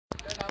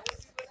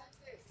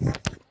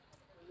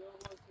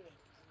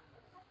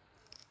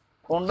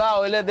কোনটা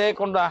হইলে দে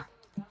কোনটা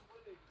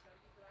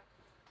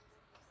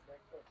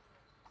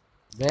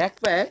ব্যাক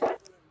প্যাক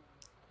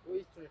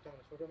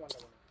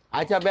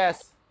আচ্ছা বেশ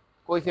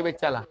কইছে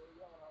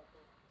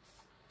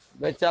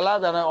বেচালা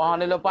জানো ওখান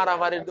হইলো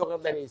পারাবাড়ির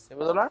দোকানদারি হইছে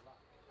বুঝলো না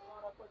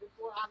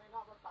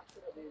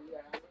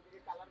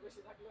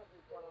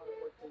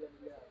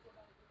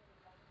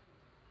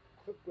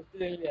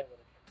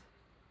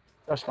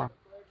চশমা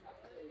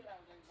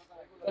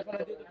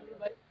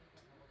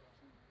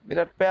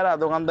বিরাট প্যারা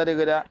দোকানদারি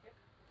করে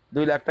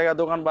 2 লাখ টাকা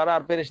দোকান ভাড়া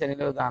আর পেরেশানি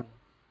নিলেও দান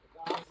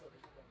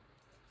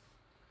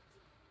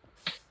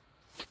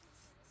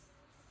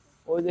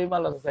ওই যে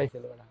মাল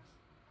চাইছিল ওটা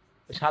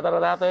সাদা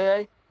রাধা হাত হয়ে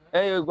যায়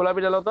এই ওই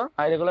গোলাপিটা লো তো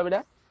আরে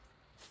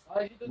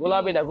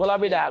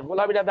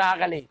গোলাপিটা দেখা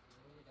খালি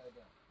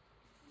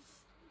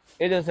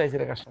এটা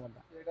চাইছিল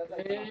কাস্টমারটা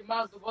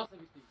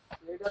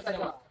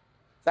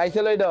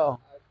চাইছিল এটা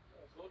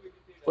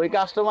ওই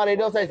কাস্টমার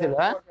এটাও চাইছিল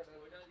হ্যাঁ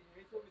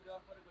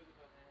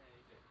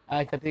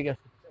আচ্ছা ঠিক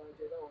আছে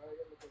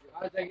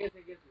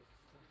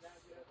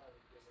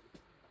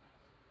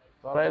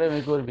তোরা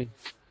এরকমই করবি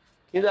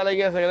কি জ্বালাই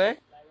গেছে রে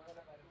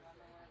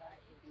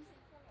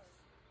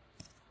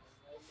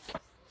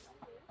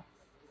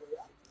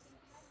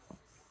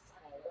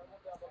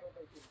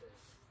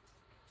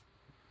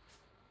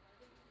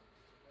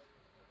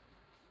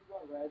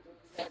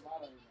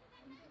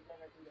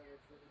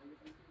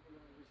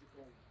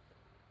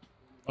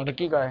ওটা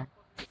কি কয়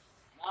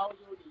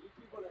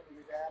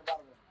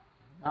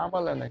না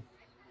বলে নাই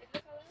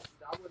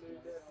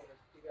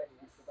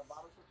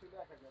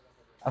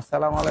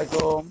আসসালামু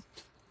আলাইকুম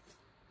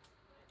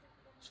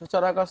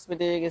সুচরা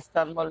cosmetic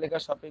eastern Mallika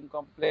shopping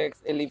complex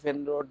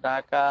elephant road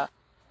Dhaka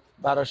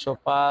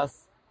 1205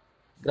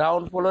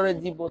 ground ফ্লোরে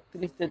জি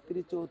 32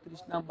 33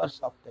 34 নাম্বার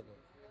শপ থেকে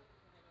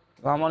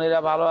রমণীরা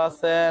ভালো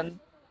আছেন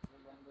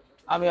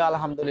আমি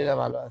আলহামদুলিল্লাহ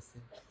ভালো আছি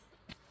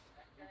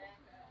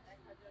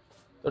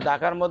তো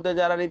ঢাকার মধ্যে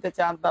যারা নিতে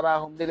চান তারা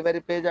হোম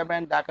ডেলিভারি পেয়ে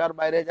যাবেন ঢাকার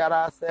বাইরে যারা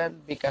আছেন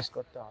বিকাশ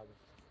করতে হবে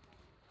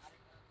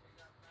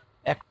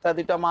একটা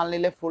দুটো মাল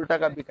নিলে ফুল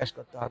টাকা বিকাশ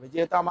করতে হবে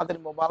যেহেতু আমাদের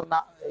মোবাইল না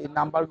এই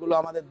নাম্বারগুলো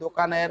আমাদের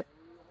দোকানের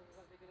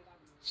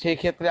সেই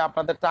ক্ষেত্রে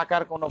আপনাদের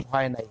টাকার কোনো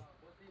ভয় নাই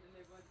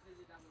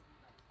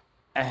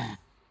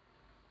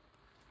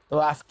তো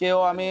আজকেও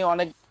আমি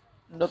অনেক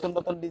নতুন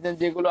নতুন ডিজাইন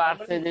যেগুলো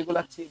আসছে যেগুলো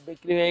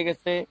বিক্রি হয়ে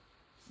গেছে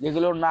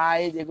যেগুলো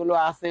নাই যেগুলো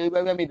আছে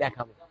ওইভাবে আমি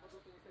দেখাবো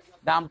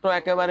দামটা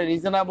একেবারে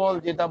রিজনেবল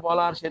যেটা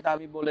বলার সেটা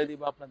আমি বলে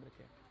দিব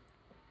আপনাদেরকে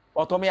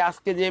প্রথমে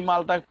আজকে যে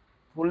মালটা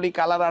ফুললি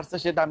কালার আসছে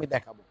সেটা আমি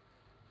দেখাবো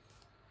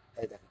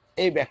এই দেখেন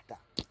এই ব্যাগটা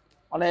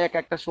অনেক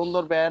একটা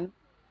সুন্দর ব্যান্ড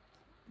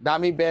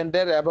দামি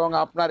ব্যান্ডের এবং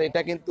আপনার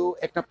এটা কিন্তু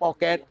একটা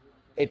পকেট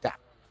এটা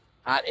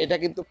আর এটা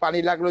কিন্তু পানি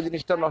লাগলেও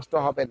জিনিসটা নষ্ট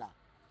হবে না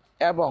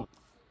এবং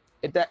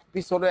এটা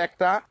পিছনে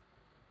একটা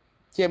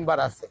চেম্বার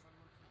আছে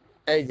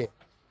এই যে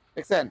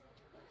দেখছেন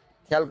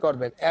খেয়াল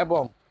করবেন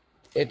এবং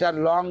এটা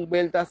লং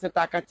বেল্ট আছে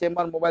টাকা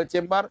চেম্বার মোবাইল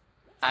চেম্বার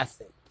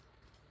আছে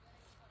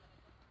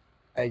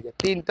এই যে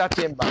তিনটা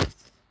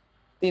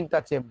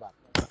চেম্বার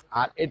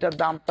আর এটার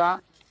দামটা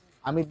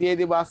আমি দিয়ে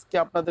দিব আজকে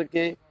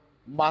আপনাদেরকে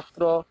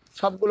মাত্র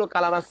সবগুলো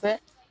কালার আছে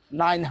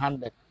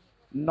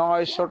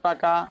 900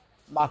 টাকা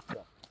মাত্র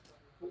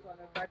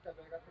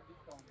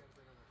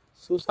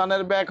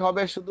সুসানের ব্যাগ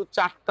হবে শুধু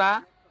 4টা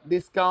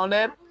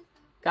ডিসকাউন্টের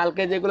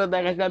কালকে যেগুলো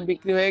দেখাছিলাম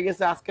বিক্রি হয়ে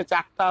গেছে আজকে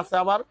 4টা আছে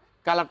আবার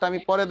কালারটা আমি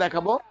পরে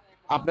দেখাবো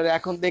আপনারা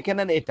এখন দেখে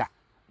নেন এটা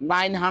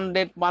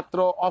 900 মাত্র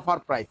অফার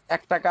প্রাইস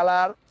একটা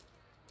কালার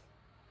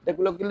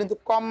এগুলো কিন্তু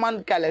কমন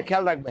কালার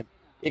খেয়াল রাখবেন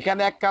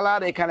এখানে এক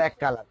কালার এখানে এক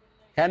কালার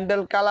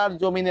হ্যান্ডেল কালার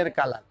জমিনের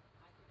কালার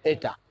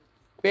এটা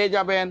পেয়ে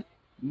যাবেন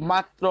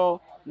মাত্র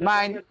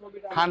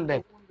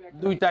 900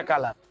 দুইটা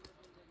কালার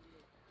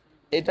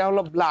এটা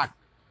হলো ব্ল্যাক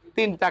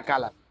তিনটা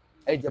কালার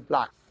এই যে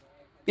ব্ল্যাক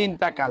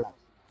তিনটা কালার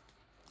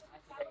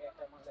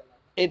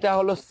এটা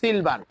হলো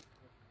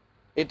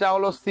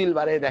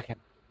সিলভার এই দেখেন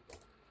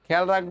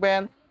খেয়াল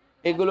রাখবেন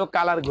এগুলো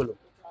কালারগুলো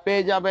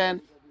পেয়ে যাবেন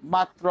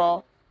মাত্র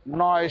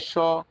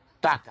 900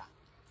 টাকা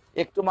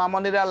একটু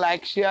মামনিরা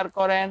লাইক শেয়ার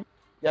করেন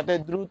যাতে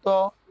দ্রুত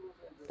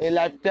এই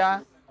লাইভটা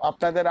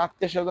আপনাদের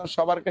আত্মীয়স্বজন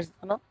সবার কাছে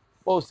যেন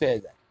পৌঁছে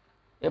যায়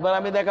এবার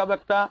আমি দেখাবো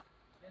একটা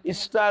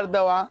স্টার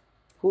দেওয়া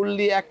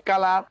ফুললি এক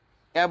কালার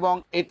এবং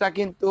এটা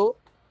কিন্তু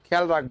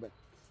খেয়াল রাখবেন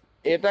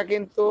এটা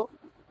কিন্তু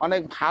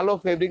অনেক ভালো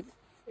ফেব্রিক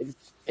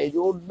এই যে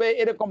উঠবে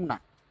এরকম না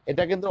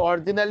এটা কিন্তু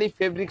অরিজিনালি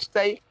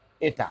ফেব্রিক্সটাই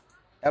এটা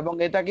এবং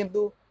এটা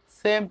কিন্তু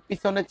সেম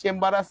পিছনে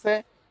চেম্বার আছে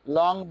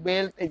লং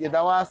বেল্ট এই যে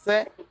দেওয়া আছে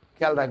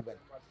খেয়াল রাখবেন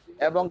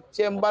এবং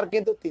চেম্বার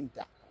কিন্তু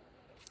তিনটা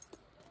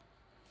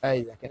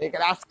এই দেখেন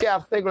এখানে আজকে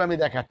আসছে এগুলো আমি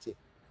দেখাচ্ছি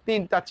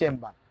তিনটা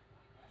চেম্বার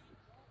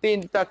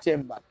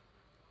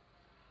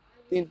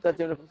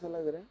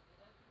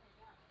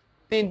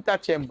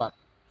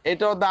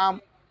এটাও দাম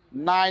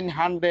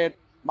 900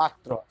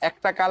 মাত্র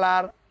একটা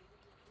কালার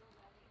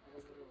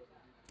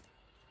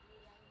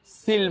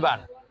সিলভার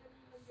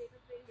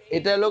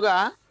এটা লোগা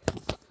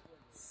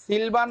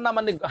সিলভার না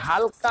মানে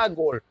হালকা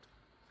গোল্ড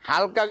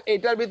হালকা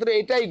এটার ভিতরে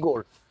এটাই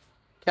গোল্ড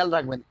খেয়াল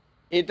রাখবেন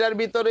এটার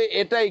ভিতরে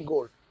এটাই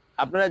গোল্ড।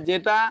 আপনারা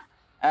যেটা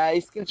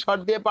স্ক্রিনশট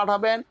দিয়ে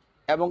পাঠাবেন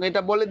এবং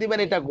এটা বলে দিবেন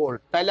এটা গোল্ড,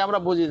 তাইলে আমরা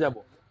বুঝে যাব।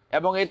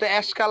 এবং এটা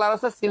অ্যাশ কালার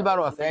আছে,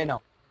 সিলভারও আছে। এই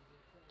নাও,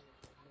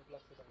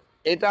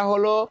 এটা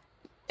হলো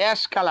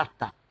অ্যাশ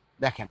কালারটা,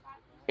 দেখেন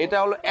এটা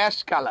হলো অ্যাশ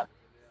কালার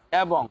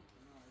এবং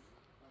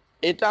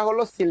এটা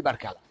হলো সিলভার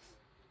কালার।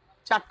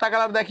 4টা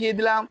কালার দেখিয়ে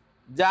দিলাম।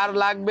 যার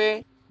লাগবে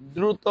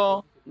দ্রুত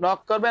নক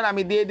করবেন,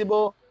 আমি দিয়ে দিব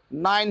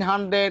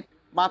 900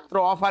 মাত্র,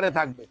 অফারে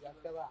থাকবে।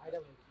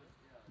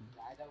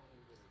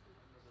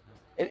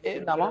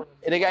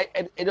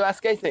 এটা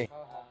আজকে আইছে?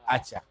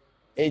 আচ্ছা,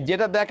 এই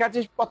যেটা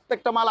দেখাচ্ছিস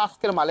প্রত্যেকটা মাল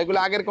আজকের মাল, এগুলো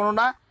আগের কোনো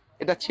না।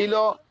 এটা ছিল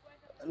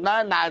না,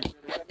 না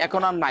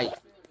এখন আর নাই।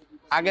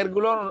 আগের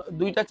গুলো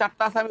 2টা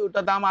 4টা আছে, আমি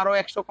ওটা দাম আরো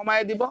 100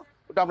 কমায় দিব,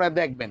 ওটা আপনারা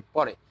দেখবেন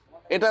পরে।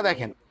 এটা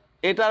দেখেন,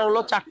 এটা হলো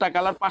 4টা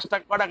কালার, 5টা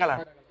কটা কালার,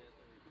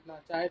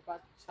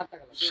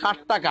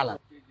 7টা কালার।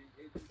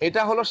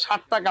 এটা হলো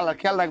 7টা কালার,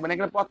 খেয়াল রাখবেন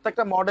এখানে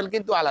প্রত্যেকটা মডেল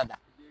কিন্তু আলাদা।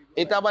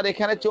 এটা আবার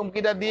এখানে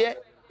চমকিটা দিয়ে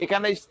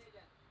এখানে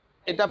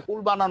এটা ফুল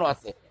বানানো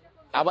আছে।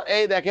 আবার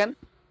এই দেখেন,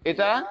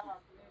 এটা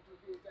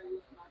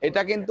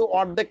এটা কিন্তু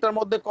অর্ধেকটার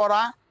মধ্যে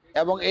করা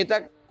এবং এটা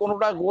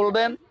কোনোটা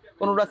গোল্ডেন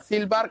কোনোটা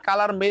সিলভার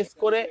কালার মেস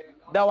করে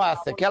দেওয়া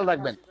আছে, খেয়াল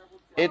রাখবেন।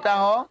 এটা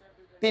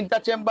 3টা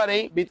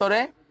চেম্বারেই ভিতরে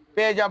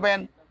পেয়ে যাবেন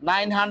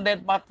 900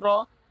 মাত্র,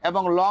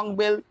 এবং লং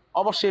বেল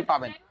অবশ্যই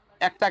পাবেন।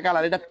 একটা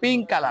কালার, এটা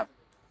পিঙ্ক কালার,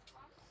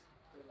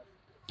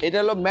 এটা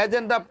হলো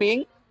ম্যাজেন্টা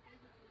পিঙ্ক,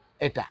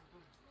 এটা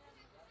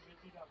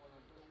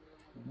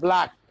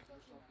ব্ল্যাক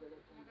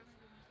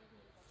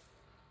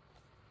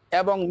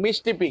এবং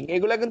মিষ্টি পিঙ্ক।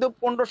 এগুলো কিন্তু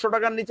 1500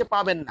 টাকার নিচে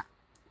পাবেন না।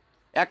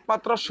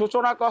 একমাত্র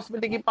সূচনা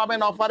কসমেটিকই পাবেন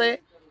অফারে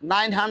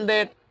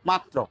 900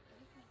 মাত্র।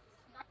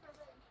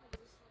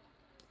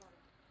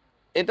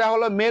 এটা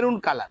হলো মেরুন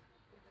কালার,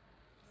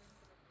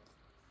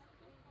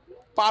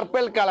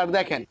 পার্পেল কালার।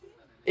 দেখেন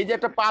এই যে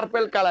একটা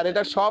পার্পেল কালার,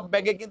 এটা সব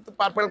ব্যাগে কিন্তু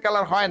পার্পেল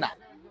কালার হয় না,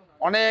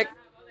 অনেক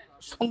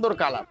সুন্দর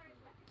কালার।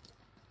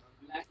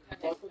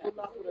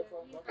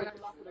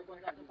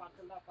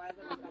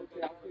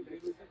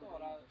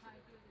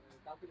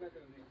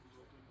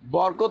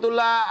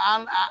 বরকতুল্লাহ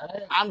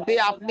আন্টি,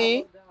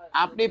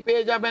 আপনি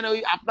পেয়ে যাবেন ওই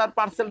আপনার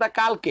পার্সেলটা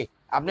কালকে।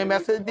 আপনি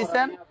মেসেজ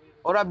দিছেন,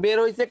 ওরা বের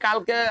হয়েছে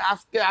কালকে,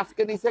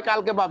 আজকে দিছে,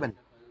 কালকে পাবেন,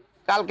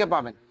 কালকে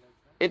পাবেন।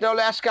 এটা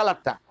হলো অ্যাশ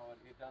কালারটা,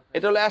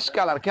 এটা হলো অ্যাশ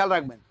কালার, খেয়াল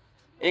রাখবেন।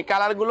 এই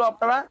কালারগুলো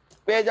আপনারা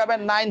পেয়ে যাবেন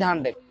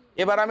 900।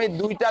 এবার আমি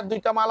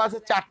দুইটা মাল আছে,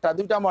 4টা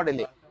 2টা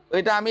মডেলে,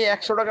 ওইটা আমি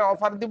 100 টাকা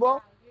অফার দিব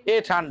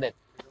 800।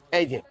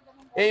 এই যে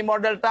এই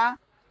মডেলটা,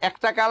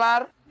 একটা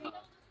কালার,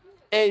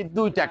 এই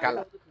 2টা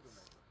কালার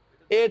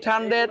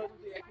 800,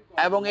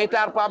 এবং এটা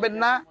আর পাবেন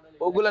না।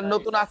 ওগুলো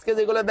নতুন আজকে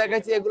যেগুলো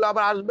দেখাচ্ছি এগুলো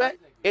আবার আসবে,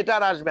 এটা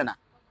আর আসবে না।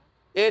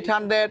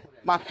 800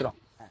 মাত্র।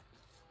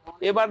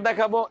 এবার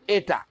দেখাবো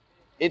এটা,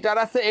 এটার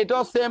আছে,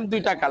 এটাও সেম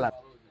 2টা কালার,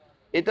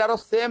 এটারও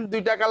সেম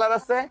 2টা কালার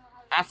আছে।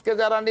 আজকে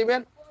যারা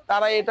নেবেন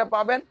তারা এটা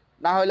পাবেন,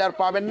 না হলে আর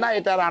পাবেন না,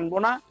 এটা আর আনবো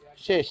না,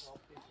 শেষ।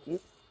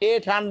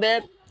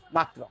 800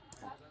 মাত্র।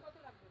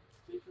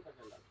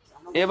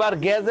 এবার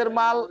গ্যাসের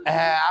মাল,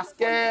 হ্যাঁ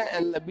আজকে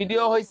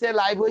ভিডিও হয়েছে,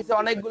 লাইভ হয়েছে,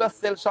 অনেকগুলো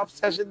সেল, সব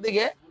শেষের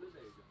দিকে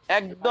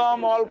একদম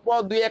অল্প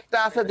 2-1টা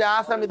আছে, যা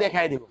আছে আমি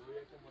দেখাই দিব।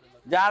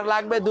 যার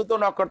লাগবে দ্রুত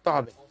নক করতে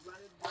হবে।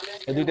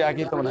 এই 2টা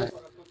একই তো মনে হয়।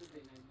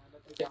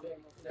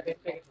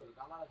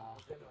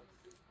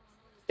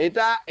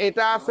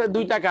 এটা আছে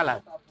 2টা কালার,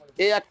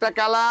 এই একটা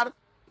কালার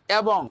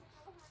এবং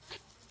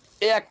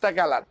এই একটা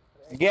কালার,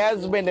 গ্যাস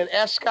ব্যান্ডের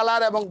অ্যাশ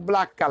কালার এবং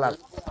ব্ল্যাক কালার,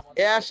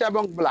 অ্যাশ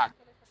এবং ব্ল্যাক।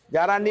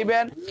 যারা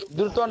নিবেন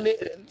দ্রুত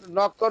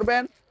নক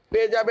করবেন,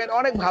 পেয়ে যাবেন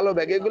অনেক ভালো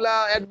ব্যাগ। এগুলা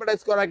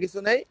অ্যাডভার্টাইজ করার কিছু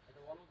নেই।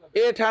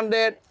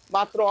 800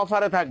 মাত্র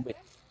অফারে থাকবে।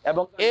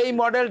 এবং এই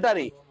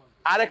মডেলটারই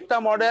আরেকটা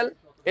মডেল,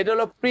 এটা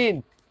হলো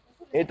প্রিন্ট,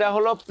 এটা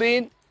হলো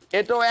প্রিন্ট,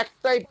 এটাও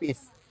একটাই পিস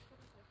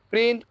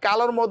প্রিন্ট,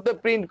 কালোর মধ্যে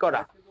প্রিন্ট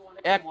করা,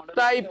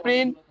 একটাই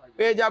প্রিন্ট,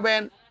 পেয়ে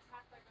যাবেন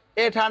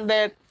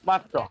 800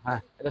 মাত্র।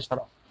 হ্যাঁ এটা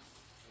সরাও।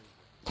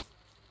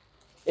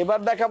 এবার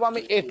দেখাবো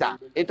আমি এটা,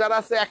 এটার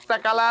আছে একটা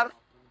কালার,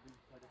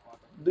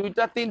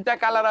 2টা 3টা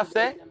কালার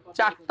আছে,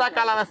 4টা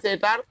কালার আছে।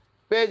 এটার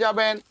পেয়ে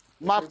যাবেন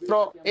মাত্র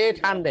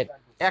 800।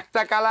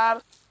 একটা কালার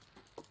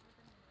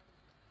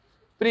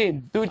প্রিন্ট,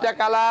 2টা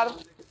কালার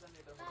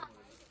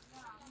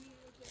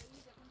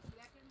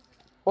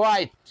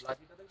হোয়াইট,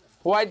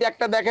 হোয়াইট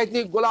একটা দেখাইছি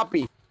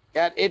গোলাপি,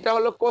 আর এটা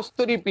হলো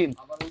কস্তুরি প্রিন্ট,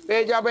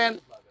 পেয়ে যাবেন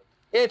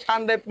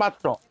 800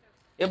 মাত্র।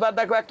 এবার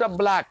দেখো একটা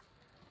ব্ল্যাক,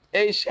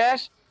 এই শেষ।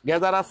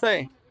 গেজার আছে?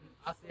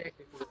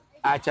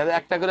 আচ্ছা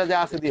একটা করে যা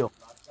আছে দিও,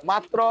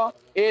 মাত্র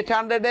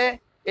 800-এ।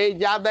 এই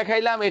যা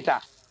দেখাইলাম এটা,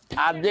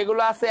 আর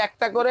যেগুলো আছে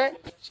একটা করে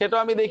সেটাও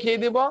আমি দেখিয়ে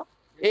দিব,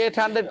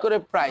 800 করে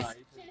প্রাইস।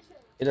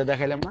 এটা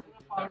দেখাইলাম না?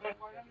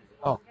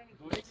 ও,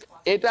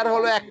 এটার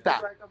হলো একটা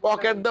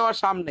পকেট দেওয়ার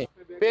সামনে,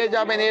 পেয়ে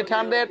যাবেন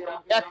 800,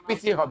 এক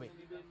পিসি হবে।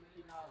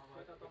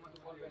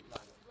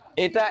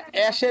 এটা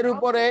অ্যাশের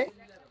উপরে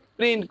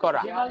প্রিন্ট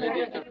করা,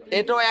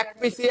 এটাও এক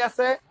পিসি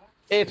আছে,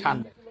 800।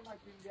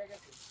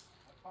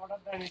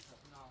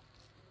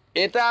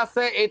 এটা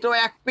আছে, এটাও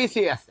এক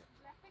পিসি আছে,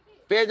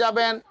 পেয়ে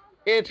যাবেন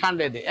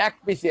 800-এ, এক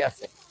পিসি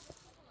আছে।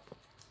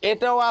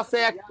 এটাও আছে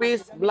এক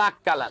পিস ব্ল্যাক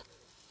কালার,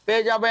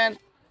 পেয়ে যাবেন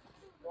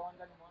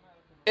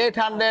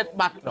 800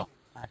 মাত্র।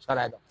 হ্যাঁ,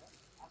 সরাই দাও।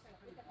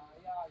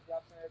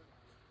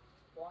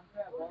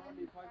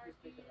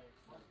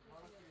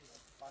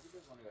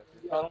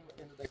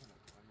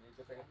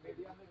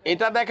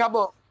 এটা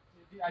দেখাবো,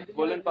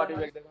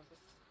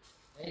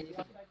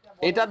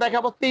 এটা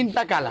দেখাবো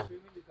তিনটা কালার,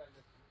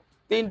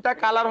 তিনটা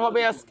কালার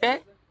হবে আজকে।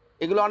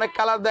 এগুলো অনেক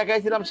কালার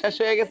দেখাইছিলাম, শেষ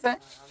হয়ে গেছে।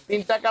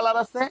 তিনটা কালার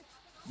আছে,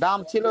 দাম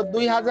ছিল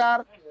 2000,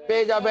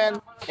 পেয়ে যাবেন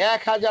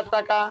 1000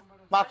 টাকা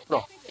মাত্র।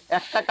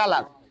 একটা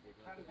কালার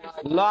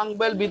লং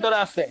বেল ভিতরে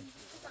আছে।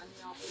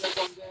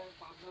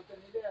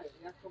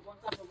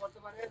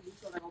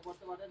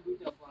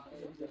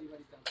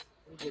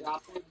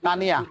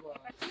 তানিয়া,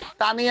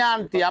 তানিয়া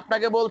আন্টি,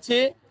 আপনাকে বলছি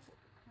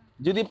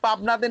যদি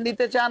পাবনাতে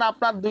নিতে চান,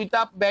 আপনার দুইটা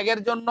ব্যাগের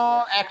জন্য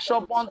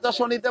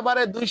 150ও নিতে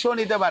পারে, 200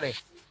 নিতে পারে।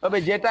 তবে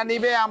যেটা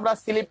নিবে আমরা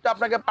স্লিপটা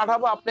আপনাকে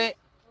পাঠাবো, আপনি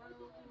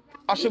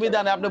অসুবিধা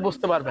নেই, আপনি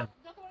বুঝতে পারবেন।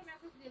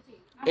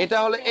 এটা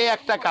হলো এই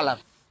একটা কালার,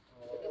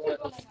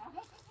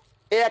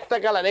 এই একটা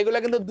কালার। এগুলো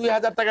কিন্তু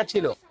 2000 টাকা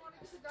ছিল,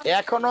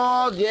 এখনো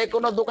যে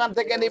কোনো দোকান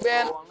থেকে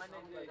নিবেন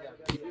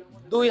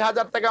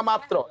 2000 টাকা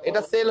মাত্র।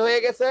 এটা সেল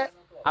হয়ে গেছে,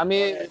 আমি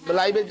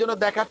লাইভের জন্য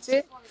দেখাচ্ছি,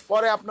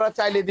 পরে আপনারা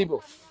চাইলে দিব।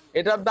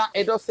 এটার দাম,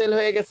 এটাও সেল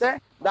হয়ে গেছে,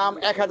 দাম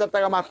 1000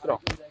 টাকা মাত্র।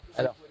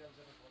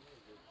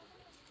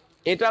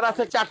 এটার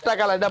আছে 4টা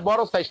কালার, এটা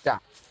বড় সাইজটা,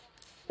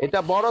 এটা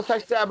বড়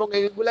সাইজটা। এবং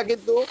এইগুলা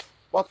কিন্তু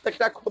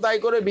প্রত্যেকটা খোদাই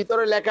করে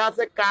ভিতরে লেখা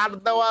আছে, কার্ড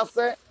দেওয়া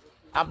আছে,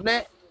 আপনি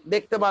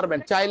দেখতে পারবেন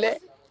চাইলে।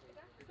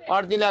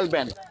 Original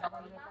band.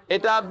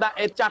 এটা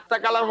এর 4টা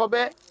কালার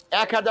হবে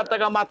 1000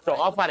 টাকা মাত্র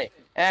অফারে।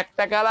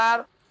 একটা কালার,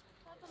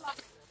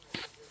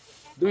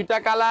 দুইটা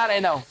কালার,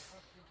 এই নাও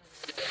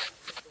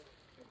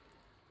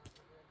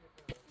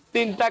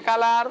তিনটা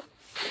কালার,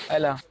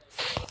 এলাম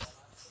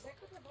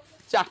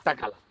 4টা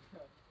কালার।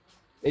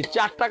 এই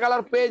 4টা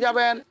কালার পেয়ে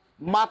যাবেন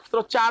মাত্র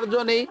 4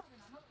 জনই,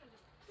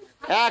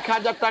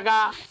 1000 টাকা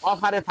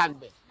অফারে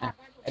থাকবে। হ্যাঁ,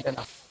 এটা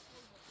নাও।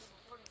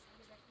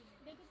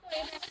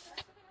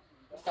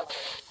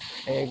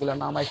 এগুলো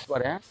নামাইস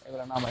পরে, হ্যাঁ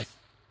এগুলো নামাইস।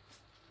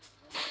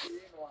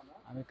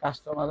 আমি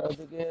কাস্টমারের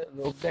ওদিকে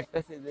লোক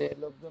দেখতেছি, যে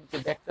লোকজন কি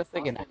দেখতেছে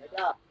কিনা।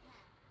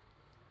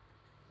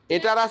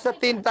 এটার আছে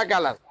 3টা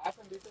কালার,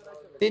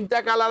 3টা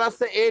কালার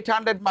আছে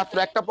 800 মাত্র।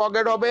 একটা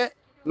পকেট হবে,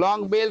 লং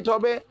বেল্ট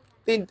হবে,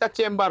 3টা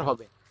চেম্বার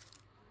হবে,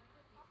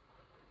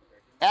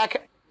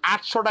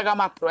 800 টাকা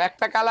মাত্র।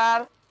 একটা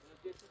কালার,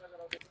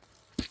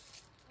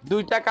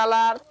 দুইটা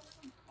কালার,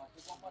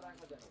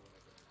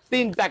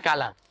 3টা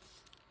কালার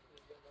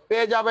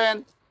পেয়ে যাবেন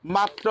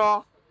মাত্র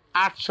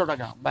 800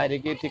 টাকা। বাইরে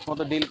গিয়ে ঠিক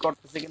মতো ডিল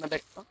করতেছে কিনা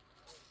দেখতো।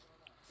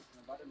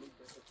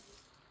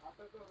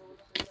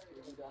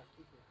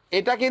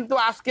 এটা কিন্তু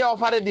আজকে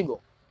অফারে দিব।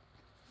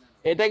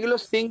 এটা গুলো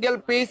সিঙ্গেল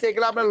পিস,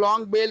 এগুলো আপনার লং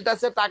বেল্ট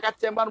আছে, টাকার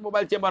চেম্বার,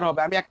 মোবাইল চেম্বার হবে।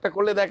 আমি একটা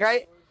করলে দেখাই,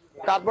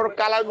 তারপর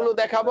কালার গুলো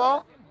দেখাবো।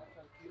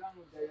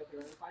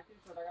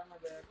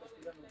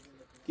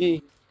 কি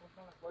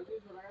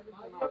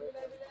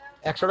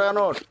 100 টাকা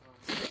নোট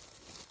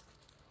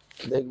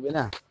দেখবি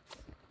না?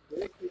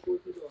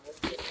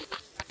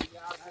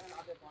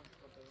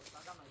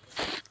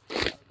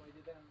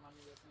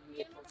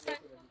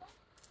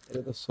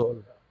 এটা তো সোল,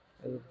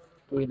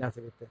 টুইন আছে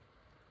ভিতরে,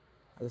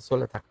 আচ্ছা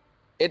সোলে থাক।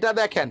 এটা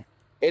দেখেন,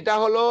 এটা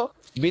হলো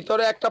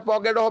ভিতরে একটা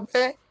পকেট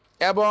হবে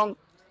এবং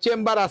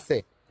চেম্বার আছে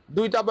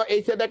দুইটা,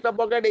 এই সাইডে একটা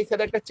পকেট, এই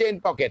সাইডে একটা চেইন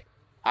পকেট।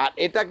 আর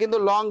এটা কিন্তু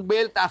লং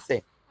বেল্ট আছে,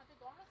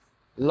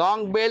 লং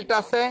বেল্ট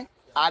আছে।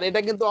 আর এটা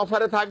কিন্তু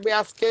অফারে থাকবে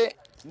আজকে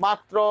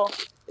মাত্র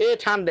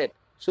 800,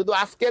 শুধু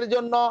আজকের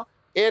জন্য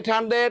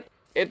 800।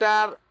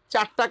 এটার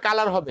 4টা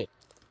কালার হবে,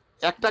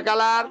 একটা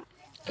কালার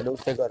এটা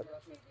উঠে কর,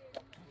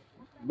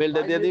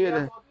 বেল্টে দিয়ে দিবে,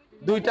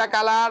 2টা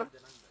কালার,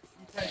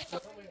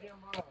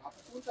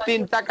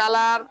 3টা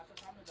কালার,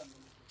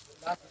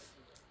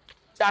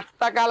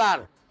 4টা কালার,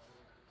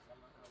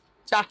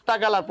 4টা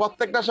কালার।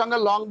 প্রত্যেকটার সঙ্গে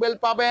লং বেল্ট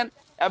পাবেন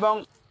এবং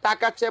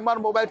টাকার চেম্বার,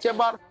 মোবাইল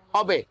চেম্বার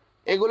হবে।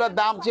 এগুলোর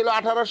দাম ছিল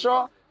 1800,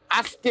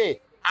 আজকে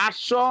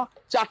 800,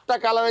 4টা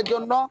কালারের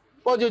জন্য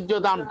প্রযোজ্য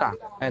দামটা।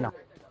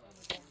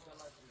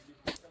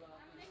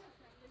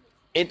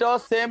 এটাও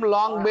সেম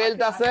লং বেল্ট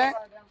আছে।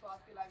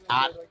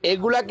 আর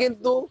এগুলা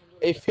কিন্তু,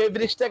 এই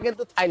ফেব্রিক্সটা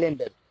কিন্তু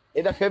থাইল্যান্ডের,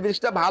 এটা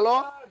ফেব্রিক্সটা ভালো।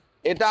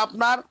 এটা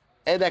আপনার,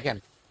 এই দেখেন,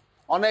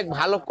 অনেক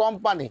ভালো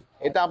কোম্পানি।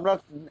 এটা আপনার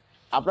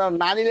আপনারা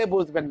না নিলে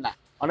বুঝবেন না।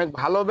 অনেক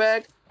ভালো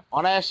ব্যাগ,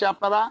 অনায়াসে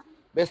আপনারা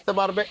বেচতে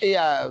পারবেন,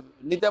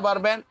 নিতে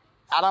পারবেন,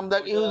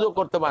 আরামদায়ক ইউজও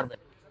করতে পারবেন।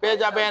 পেয়ে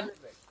যাবেন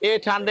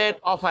 800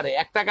 অফারে।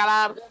 একটা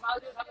কালার,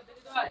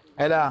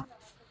 এটা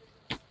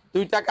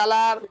 2টা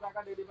কালার,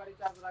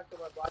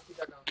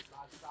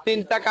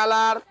 3টা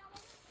কালার,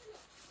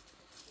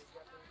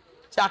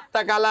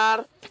 4টা কালার,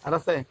 আর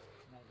আছে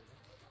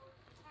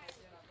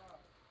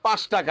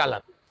 5টা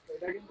কালার।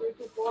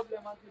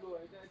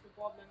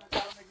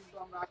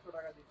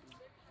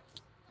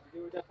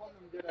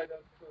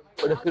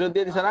 ওটা ফেরত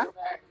দিয়ে দিছে না?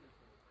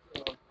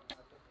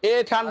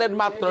 800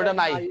 মাত্র, এটা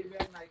নাই,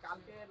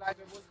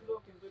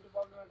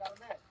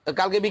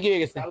 কালকে বিক্রি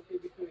হয়ে গেছে।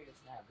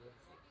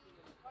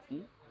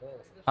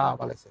 হ্যাঁ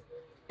ভালো আছে।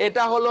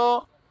 এটা হলো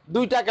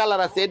দুইটা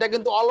কালার আছে, এটা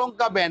কিন্তু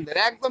অলংকা ব্র্যান্ডের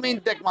একদম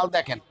ইনটেক মাল।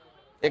 দেখেন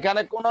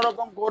এখানে কোন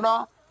রকম কোন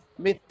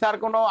মিথ্যার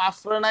কোনো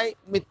আশ্রয় নাই,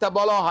 মিথ্যা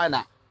বলা হয়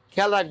না।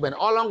 খেয়াল রাখবেন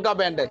অলংকা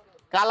ব্র্যান্ডের,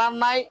 কালার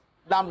নাই,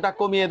 দামটা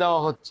কমিয়ে দেওয়া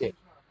হচ্ছে।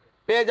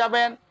 পেয়ে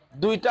যাবেন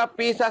দুইটা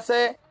পিস আছে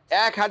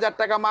 1000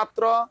 টাকা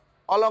মাত্র।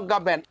 অলংকা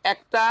ব্র্যান্ড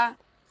একটা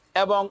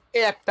এবং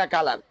এ একটা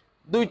কালার,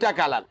 দুইটা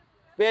কালার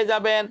পেয়ে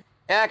যাবেন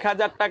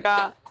 1000 টাকা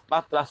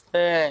মাত্র।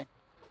 আসতে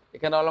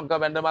এখানে অলংকা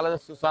ব্র্যান্ডের মাল আছে,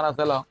 সুসান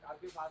আছে।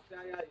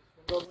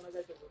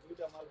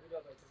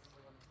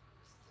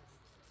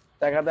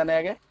 টাকা দেন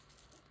আগে,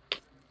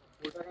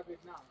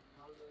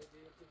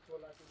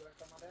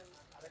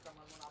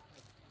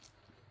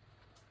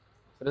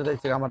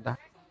 আমারটা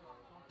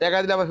টাকা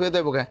দিলে আবার ফিরে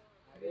দেবো।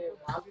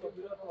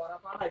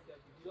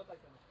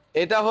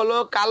 এটা হলো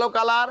কালো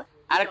কালার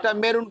আর একটা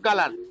মেরুন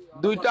কালার,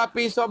 দুইটা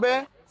পিস হবে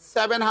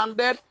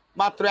 700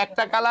 মাত্র।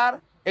 একটা কালার,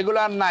 এগুলো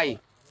আর নাই,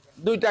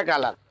 দুইটা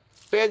কালার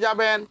পেয়ে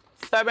যাবেন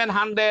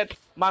 700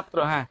 মাত্র।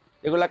 হ্যাঁ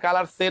এগুলা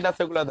কালার সেট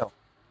আছে, এগুলো দাও।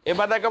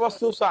 এবার দেখাবো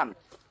সুসান।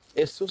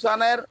 এই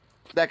সুসানের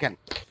দেখেন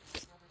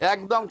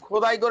একদম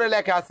খোদাই করে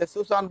লেখা আছে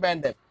সুসান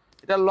ব্র্যান্ডের।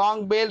 এটা লং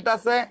বেল্ট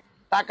আছে,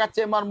 টাকা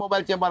চেম্বার,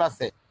 মোবাইল চেম্বার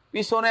আছে,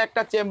 পিছনে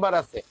একটা চেম্বার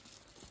আছে।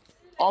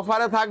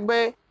 অফারে থাকবে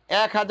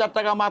 1000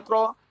 টাকা মাত্র।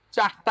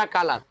 চারটা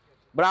colour,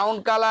 brown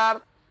colour,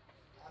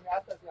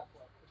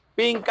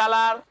 pink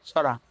colour,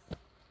 সরা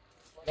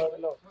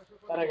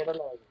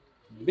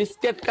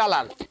biscuit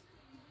colour,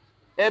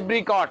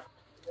 apricot,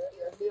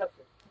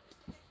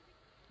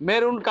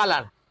 maroon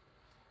colour,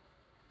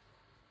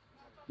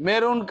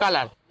 maroon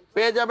colour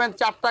পেয়ে যাবেন।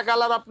 চারটা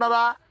কালার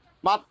আপনারা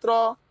মাত্র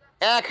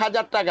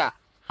 1000 টাকা।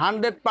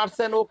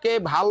 100% ওকে,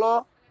 ভালো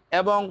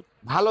এবং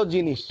ভালো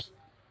জিনিস।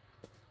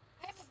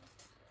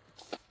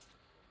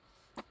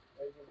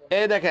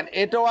 এই দেখেন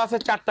এটাও আছে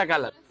চারটা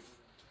কালার।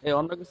 এই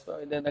অন্য কিছু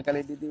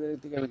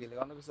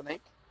অন্য কিছু নাই,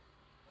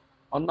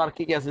 অন্য আর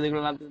কি কি আছে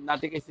যেগুলো না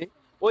ঠিক আছে।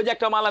 ওই যে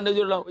একটা মাল আনে,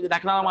 ওই যে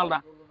ঢাকনা মালটা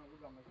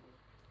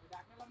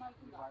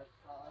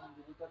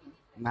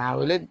না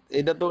হইলে,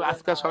 এটা তো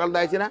আজকাল সকাল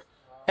দিয়েছি না।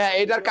 হ্যাঁ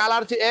এটার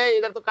কালার,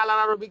 এটার তো কালার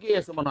আরো বিক্রি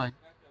গেছে মনে হয়।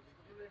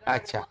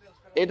 আচ্ছা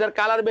এটার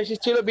কালার বেশি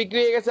ছিল, বিক্রি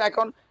হয়ে গেছে।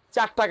 এখন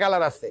চারটা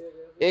কালার আছে,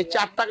 এই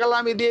চারটা কালার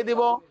আমি দিয়ে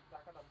দিব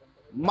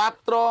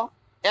মাত্র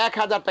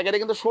 1000 টাকা। এটা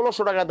কিন্তু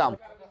 1600 টাকা দাম।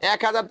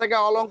 1000 টাকা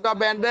অলংকা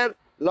ব্র্যান্ডের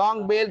লং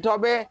বেল্ট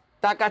হবে,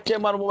 টাকা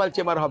চেম্বার, মোবাইল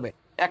চেম্বার হবে।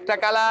 একটা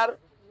কালার,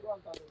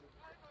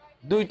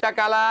 দুইটা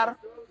কালার।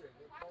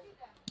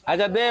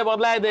 আচ্ছা দে,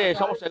 বদলাই দে,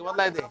 সমস্যা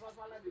বদলাই দে।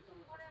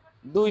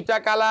 দুইটা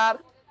কালার,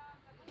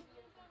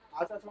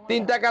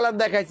 তিনটা কালার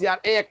দেখাইছি, আর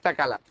এই একটা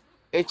কালার।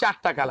 এই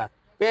চারটা কালার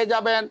পেয়ে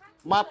যাবেন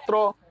মাত্র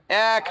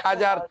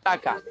 1000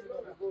 টাকা।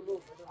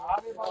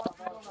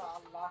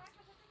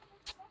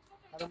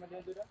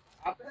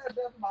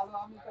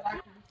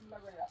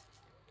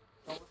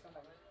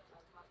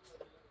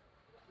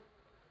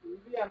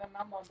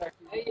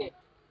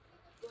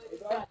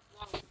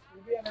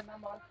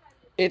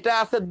 এটা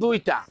আছে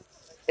দুইটা,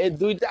 এই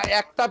দুইটা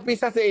একটা পিস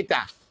আছে।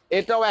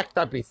 এটাও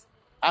একটা পিস।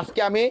 আজকে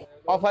আমি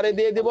অফারে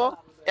দিয়ে দিব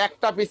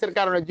একটা পিসের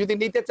কারণে। যদি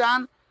নিতে চান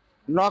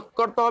নক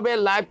করতে হবে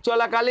লাইভ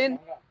চলাকালীন,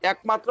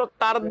 একমাত্র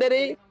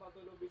তারদেরই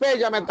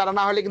পেয়ে যাবেন, তারা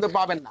না হলে কিন্তু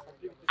পাবেন না।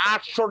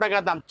 800 টাকা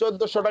দাম,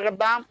 1400 টাকার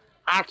দাম,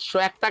 800।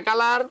 একটা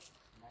কালার,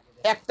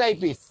 একটাই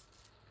পিস।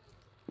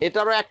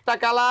 এটারও একটা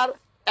কালার,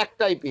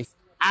 একটাই পিস,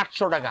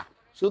 800 টাকা।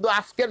 শুধু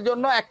আজকের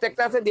জন্য একটা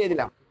একটা আছে, দিয়ে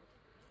দিলাম।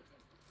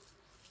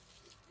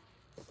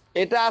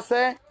 এটা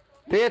আছে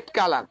রেড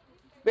কালার,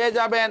 পেয়ে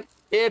যাবেন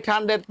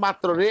 800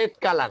 মাত্র। রেড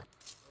কালার,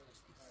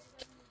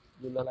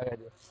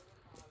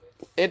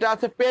 এটা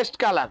আছে পেস্ট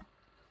কালার,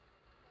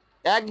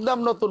 একদম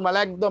নতুন মাল,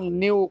 একদম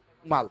নিউ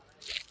মাল।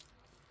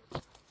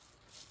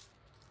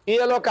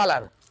 ইয়েলো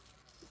কালার,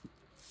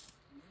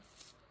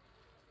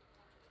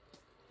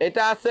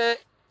 এটা আছে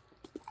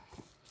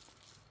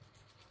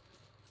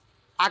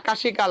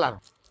আকাশি কালার,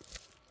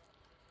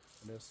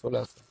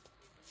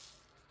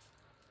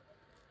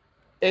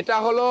 এটা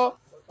হলো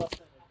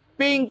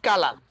পিঙ্ক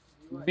কালার,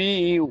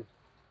 বিইউ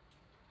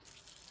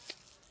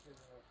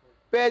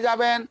পেয়ে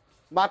যাবেন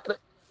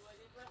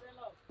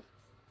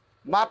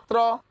মাত্র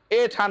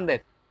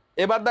 800।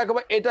 এবার দেখো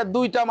এটা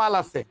দুইটা মাল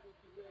আছে,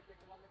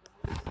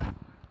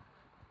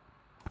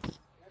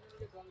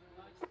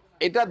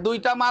 এটা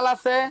দুইটা মাল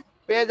আছে,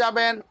 পেয়ে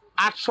যাবেন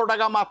 800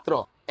 টাকা মাত্র।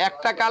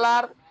 একটা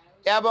কালার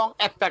এবং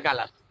একটা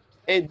কালার,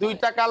 এই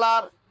দুইটা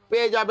কালার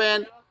পেয়ে যাবেন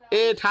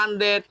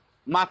 800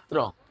 মাত্র।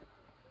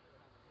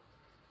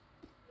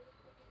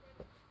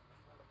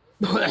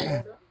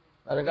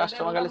 আরে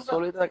কাস্টমার খালি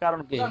চলিতে,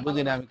 কারণ কি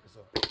বুঝি না আমি কিছু,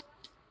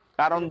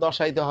 কারণ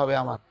দর্শাইতে হবে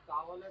আমার।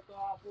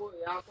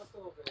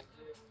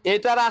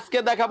 এটার আজকে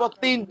দেখাবো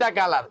তিনটা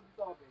কালার।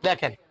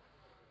 দেখেন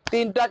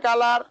তিনটা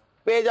কালার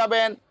পেয়ে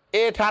যাবেন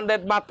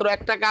 800 মাত্র।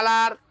 একটা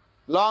কালার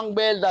লং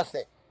বেল্ট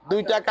আছে,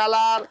 দুইটা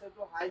কালার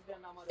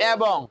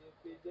এবং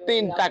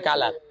তিনটা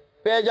কালার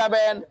পেয়ে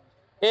যাবেন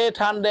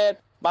 800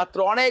 মাত্র।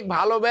 অনেক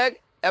ভালো ব্যাগ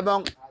এবং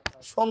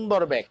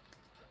সুন্দর ব্যাগ।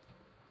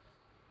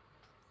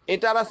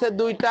 এটার আছে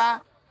দুইটা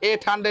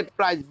 800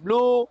 প্রাইস,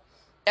 ব্লু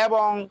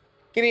এবং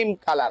ক্রিম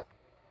কালার।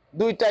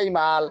 দুইটাই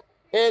মাল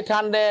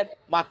 800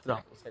 মাত্র।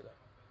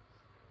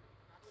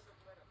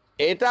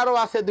 এটারও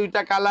আছে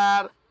দুইটা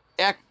কালার,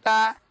 একটা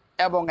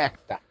এবং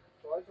একটা,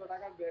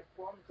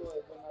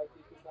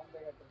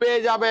 পেয়ে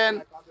যাবেন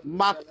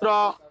মাত্র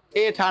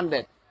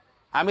 800।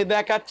 আমি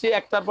দেখাচ্ছি,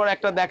 একটার পর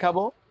একটা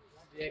দেখাবো।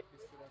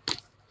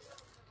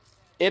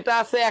 এটা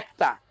আছে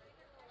একটা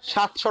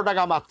 700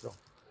 টাকা মাত্র,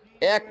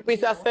 এক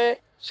পিস আছে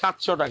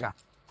 700 টাকা।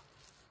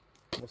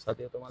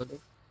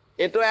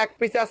 এটা এক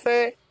পিস আছে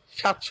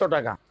 700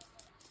 টাকা,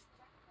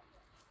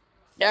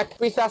 এক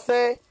পিস আছে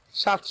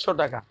 700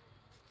 টাকা,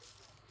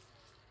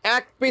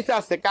 এক পিস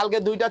আছে। কালকে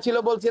দুইটা ছিল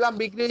বলছিলাম,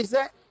 বিক্রি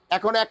হয়েছে,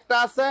 এখন একটা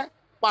আছে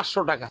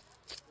 500 টাকা,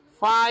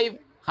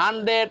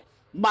 500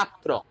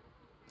 মাত্র।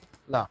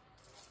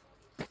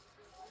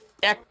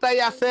 একটাই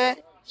আছে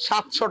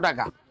 700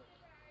 টাকা,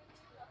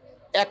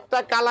 একটা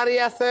কালারই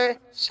আছে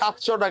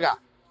 700 টাকা,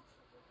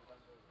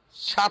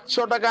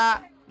 700 টাকা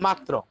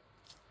মাত্র।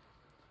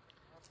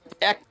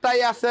 একটাই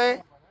আছে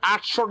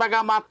 800 টাকা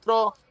মাত্র,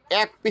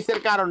 এক পিসের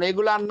কারণে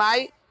এগুলো আর নাই,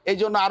 এই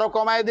জন্য আরো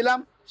কমায় দিলাম,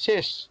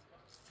 শেষ,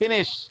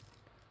 ফিনিশ।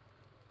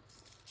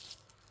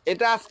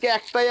 এটা আজকে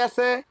একটাই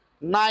আছে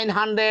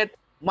 900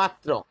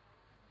 মাত্র।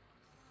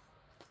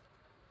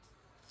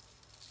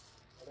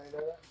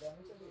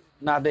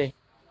 না দে,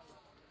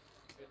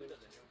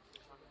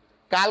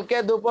 কালকে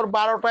দুপুর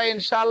 12টায়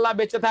ইনশাআল্লাহ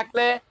বেঁচে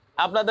থাকলে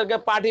আপনাদেরকে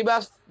পার্টি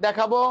বাস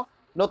দেখাবো,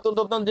 নতুন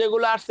নতুন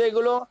যেগুলো আসছে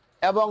এগুলো,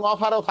 এবং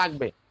অফারও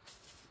থাকবে।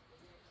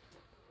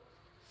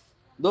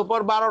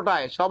 দুপুর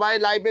 12টায় সবাই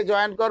লাইভে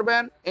জয়েন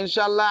করবেন,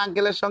 ইনশাআল্লাহ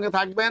আঙ্কেলের সঙ্গে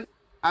থাকবেন,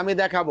 আমি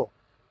দেখাবো।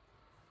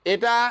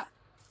 এটা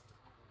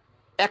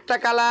একটা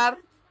কালার,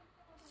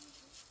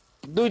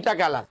 দুইটা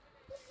কালার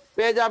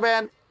পেয়ে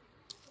যাবেন।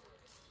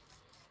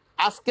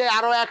 আজকে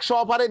আরো 100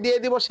 অফারে দিয়ে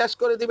দিব, শেষ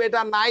করে দিব।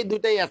 এটা নাই,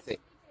 দুইটাই আছে,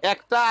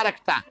 একটা আর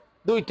একটা,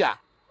 দুইটা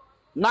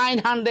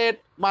 900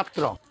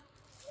 মাত্র।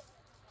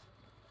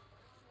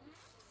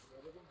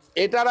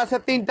 এটার আছে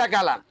তিনটা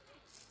কালার,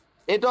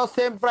 এটাও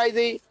সেম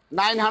প্রাইজেই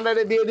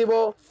 900 দিয়ে দিব।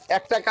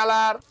 একটা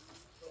কালার,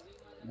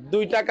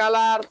 দুইটা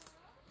কালার,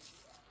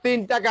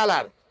 তিনটা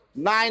কালার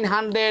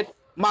 900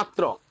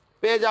 মাত্র,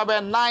 পেয়ে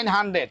যাবেন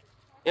 900।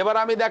 এবার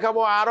আমি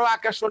দেখাবো আরো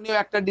আকর্ষণীয়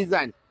একটা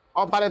ডিজাইন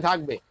অফারে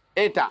থাকবে।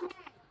 এটা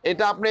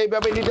এটা আপনি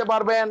এইভাবে নিতে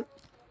পারবেন,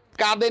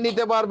 কাঁধে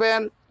নিতে পারবেন,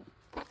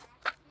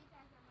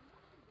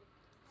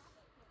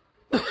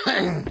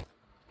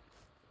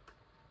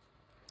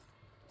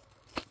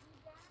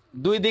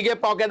 দুই দিকে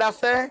পকেট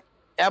আছে,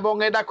 এবং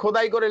এটা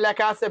খোদাই করে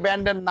লেখা আছে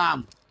ব্র্যান্ডের নাম।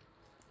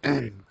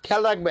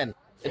 খেয়াল রাখবেন,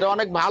 এটা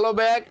অনেক ভালো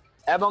ব্যাগ,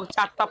 এবং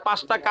 4টা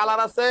 5টা কালার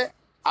আছে।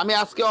 আমি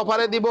আজকে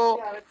অফারে দিব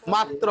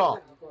মাত্র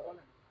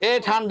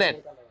 800।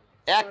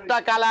 একটা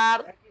কালার,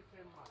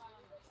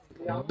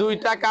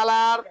 দুইটা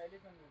কালার,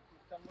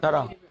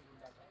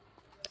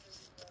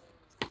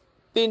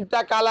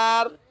 তিনটা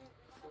কালার,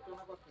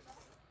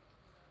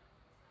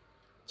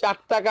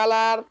 চারটা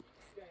কালার,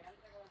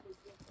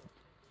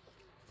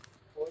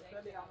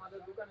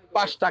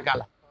 5টা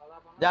কালার।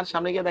 যার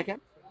সামনে গিয়ে দেখেন,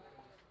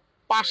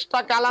 5টা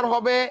কালার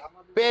হবে,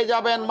 পেয়ে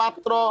যাবেন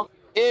মাত্র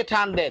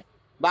 800।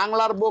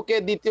 বাংলার বুকে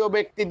দ্বিতীয়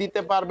ব্যক্তি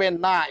দিতে পারবেন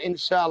না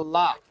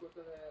ইনশাআল্লাহ।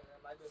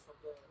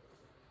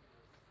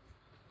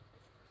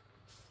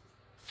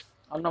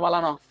 অন্য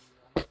বালানো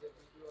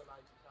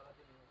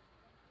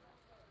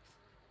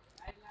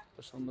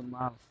সুন্দর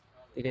মাল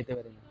দেখাইতে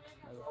পারি না।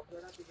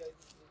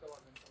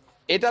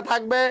 এটা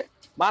থাকবে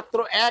মাত্র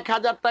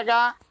 1000 টাকা,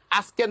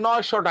 আজকে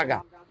 900 টাকা।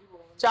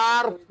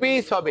 4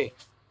 পিস হবে,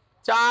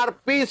 4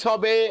 পিস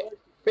হবে,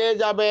 পেয়ে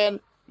যাবেন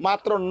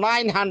মাত্র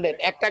 900।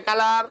 একটা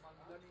কালার,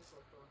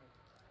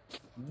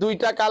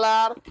 দুইটা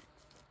কালার,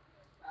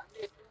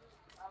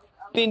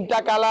 তিনটা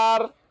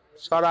কালার,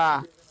 সরা,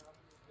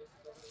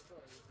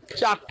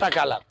 চারটা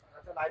কালার,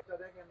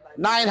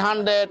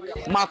 900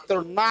 মাত্র,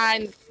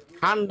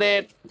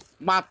 900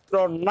 মাত্র,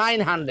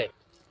 900।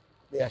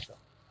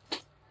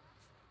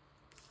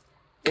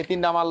 এই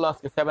তিনটা মারলো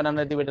আজকে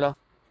 700 দিবে।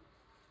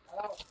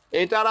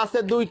 এটার আছে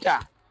দুইটা,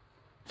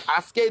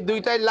 আজকে এই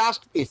দুইটাই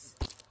লাস্ট পিস,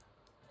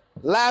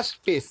 লাস্ট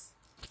পিস,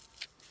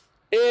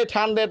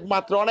 800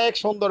 মাত্র। অনেক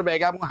সুন্দর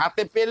ব্যাগ, এবং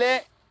হাতে পেলে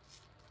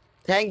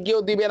থ্যাংক ইউ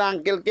দিবেন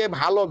আঙ্কেলকে,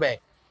 ভালো ব্যাগ।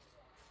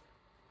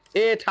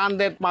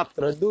 800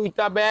 মাত্র,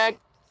 দুইটা ব্যাগ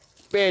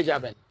পেয়ে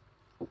যাবেন।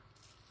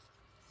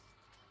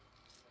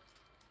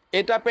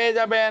 এটা পেয়ে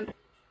যাবেন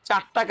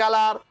 4টা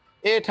কালার,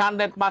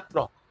 800 মাত্র।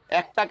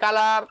 একটা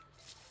কালার,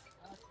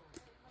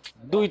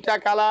 দুইটা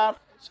কালার,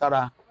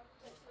 সারা,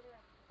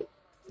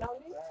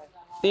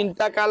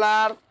 তিনটা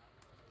কালার,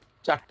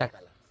 চারটা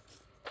কালার,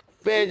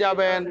 পেয়ে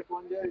যাবেন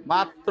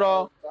মাত্র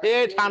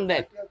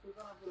 800।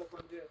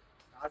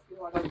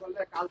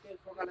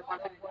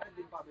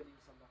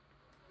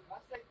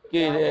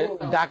 কি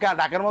ঢাকা,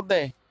 ঢাকার মধ্যে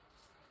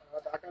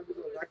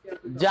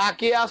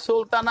জাকিয়া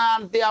সুলতানা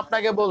আন্টি,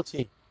 আপনাকে বলছি,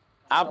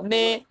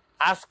 আপনি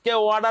আজকে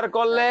অর্ডার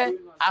করলে,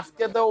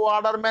 আজকে তো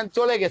অর্ডার ম্যান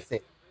চলে গেছে,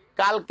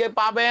 কালকে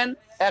পাবেন।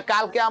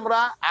 কালকে আমরা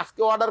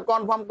আজকে অর্ডার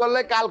কনফার্ম করলে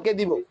কালকে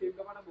দিব,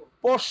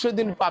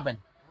 পরশুদিন পাবেন,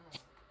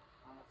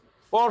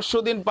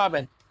 পরশুদিন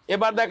পাবেন।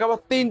 এবার দেখাবো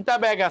 3টা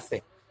ব্যাগ আছে,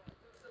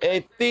 এই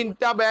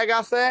 3টা ব্যাগ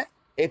আছে,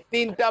 এই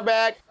 3টা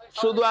ব্যাগ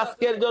শুধু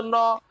আজকের জন্য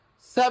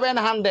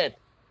 700,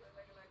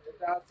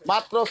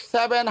 মাত্র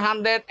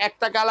 700।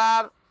 একটা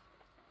কালার,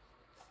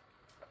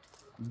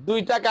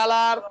 2টা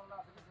কালার,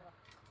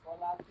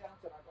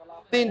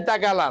 3টা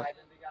কালার।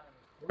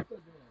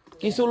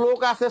 কিছু লোক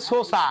আছে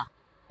শোষা,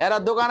 এরা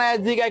দোকানে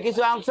জিগায়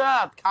কিছু আনছে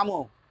খামো,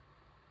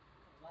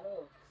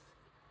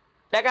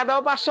 টাকা দাও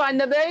 500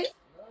 আইনে দেই,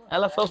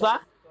 এলা শোষা।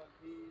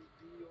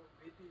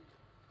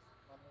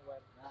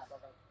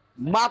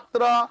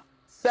 মাত্র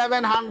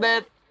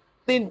 700,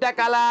 3টা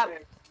কালার,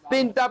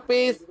 3টা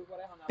পিস,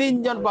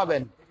 3জন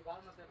পাবেন।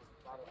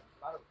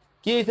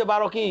 কি হয়েছে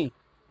 12 কি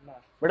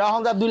বেটা?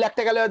 এখন 2 লাখ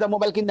টাকা লেগে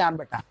মোবাইল কিনে আন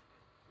বেটা,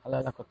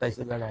 আলাদা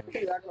করতেছে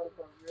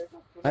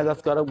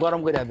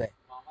গরম করে দেয়।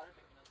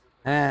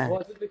 হ্যাঁ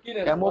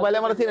মোবাইল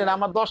আমার চিনেন,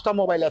 আমার 10টা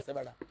মোবাইল আছে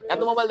বেটা,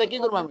 এত মোবাইল দিয়ে কি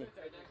করবো আমি?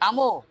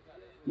 আমো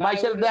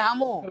মাইসের দে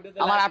আমো,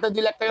 আমার হাতে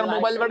 2 লাখ টাকার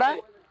মোবাইল বেটা,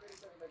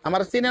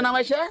 আমার চিনে না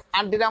মাইসে,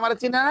 আন্টিরা আমার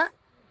চিনে না।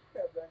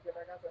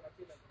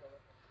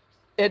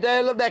 এটা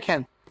হলো দেখেন,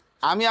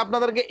 আমি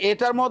আপনাদেরকে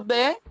এটার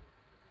মধ্যে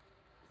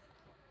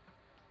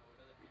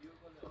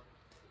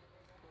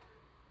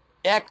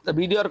একটা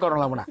ভিডিও আর করা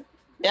লাগবে না,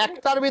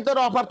 একটার ভিতরে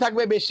অফার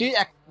থাকবে বেশি,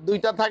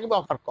 2টা থাকবে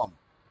অফার কম,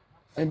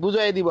 আমি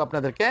বুঝাই দিব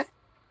আপনাদেরকে।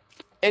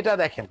 এটা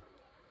দেখেন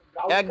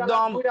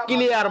একদম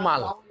ক্লিয়ার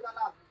মাল,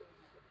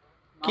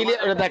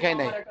 ক্লিয়ার দেখাই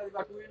নাই,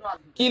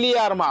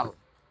 ক্লিয়ার মাল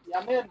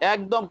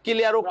একদম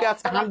ক্লিয়ার, ওকে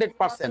আছে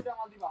 100%,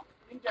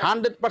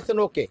 100%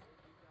 ওকে।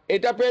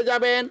 এটা পেয়ে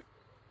যাবেন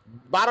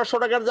 1200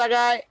 টাকার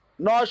জায়গায়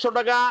 900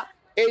 টাকা।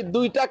 এই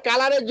 2টা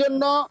কালারের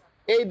জন্য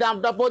এই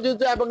দামটা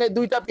প্রযোজ্য এবং এই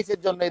 2টা পিসের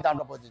জন্য এই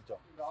দামটা প্রযোজ্য।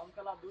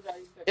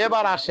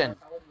 এবার আসেন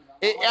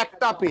এই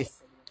একটা পিস,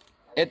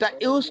 এটা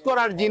ইউজ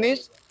করার জিনিস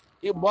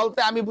বলতে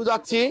আমি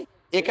বুঝাচ্ছি,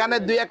 এখানে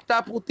 2-1টা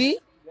পুঁতি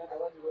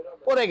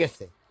পড়ে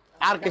গেছে,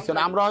 আর কিছু না।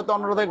 আমরা হয়তো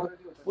অন্যদের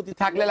পুঁতি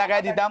থাকলে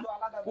লাগাই দিতাম,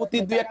 পুঁতি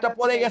 2-1টা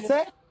পড়ে গেছে,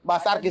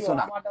 বাস আর কিছু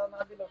না।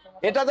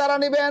 এটা যারা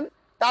নেবেন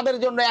তাদের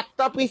জন্য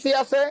একটা পিসি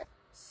আছে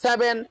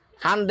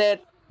 700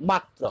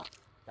 মাত্র।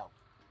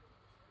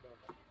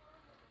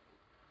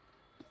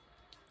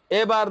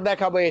 এবার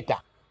দেখাবো এটা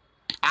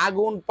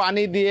আগুন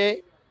পানি দিয়ে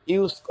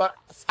ইউজ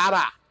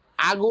ছাড়া,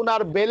 আগুন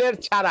আর বেলের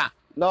ছাড়া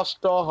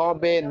নষ্ট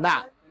হবে না।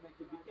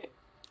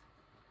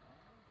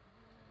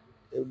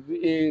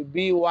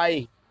 BY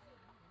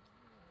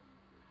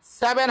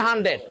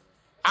 700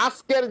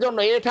 আজকের জন্য,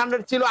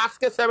 800 ছিল,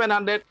 আজকে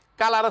 700।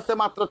 কালার আছে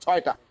মাত্র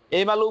 6টা।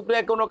 এই মাল উপরে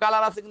কোনো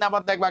কালার আছে কিনা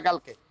আবার দেখবা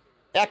কালকে।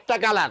 একটা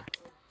কালার,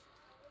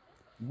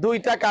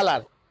 2টা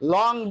কালার,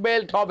 লং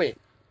বেল্ট হবে,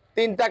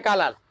 3টা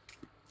কালার,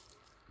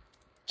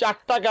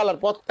 4টা কালার,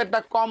 প্রত্যেকটা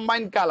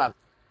কম্বাইন কালার,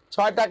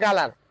 6টা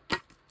কালার,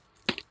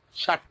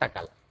 7টা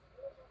কালার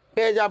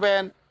পেয়ে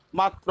যাবেন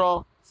মাত্র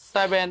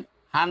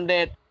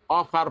 700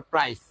 অফার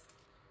প্রাইস।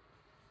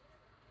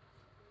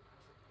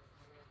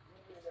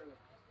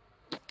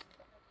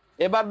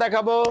 এবার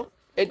দেখাবো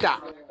এটা,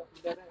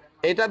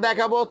 এটা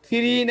দেখাবো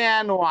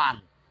 3-in-1।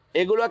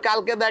 এগুলো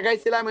কালকে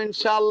দেখাইছিলাম,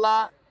 ইনশাআল্লাহ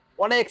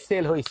অনেক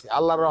সেল হয়েছে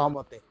আল্লাহর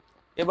রহমতে।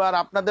 এবার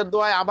আপনাদের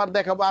দোয়ায় আবার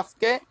দেখাবো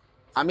আজকে,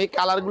 আমি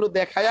কালারগুলো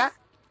দেখায়া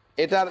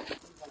এটার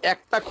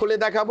একটা খুলে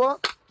দেখাবো,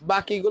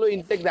 বাকিগুলো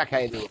ইনটেক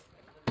দেখাই দিব।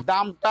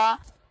 দামটা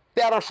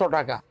 1300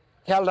 টাকা,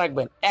 খেয়াল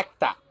রাখবেন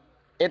একটা।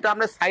 এটা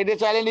আপনি সাইডে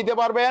চাইলে নিতে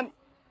পারবেন,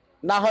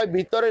 না হয়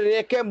ভিতরে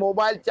রেখে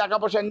মোবাইল টাকা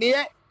পয়সা নিয়ে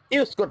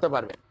ইউজ করতে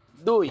পারবেন।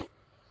 2,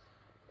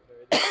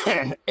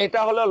 এটা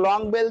হলো লং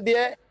বেল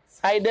দিয়ে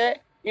সাইডে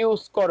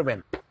ইউজ করবেন,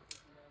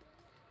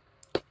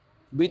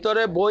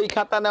 ভিতরে বই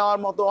খাতা নেওয়ার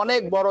মতো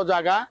অনেক বড়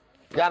জায়গা,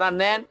 যারা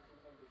নেন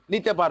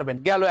নিতে পারবেন।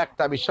 গেল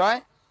একটা বিষয়,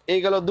 এই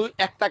গেল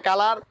একটা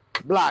কালার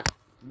ব্ল্যাক,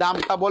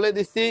 দামটা বলে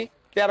দিচ্ছি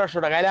 1300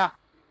 টাকা।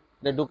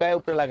 ঢুকায়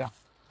উপরে লাগা।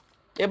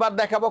 এবার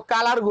দেখাবো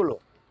কালার গুলো,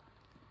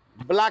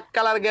 ব্ল্যাক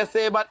কালার গেছে,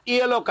 এবার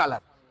ইয়েলো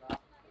কালার।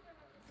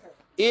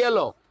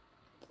 ইয়েলো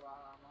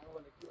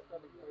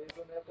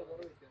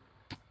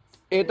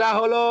এটা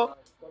হলো,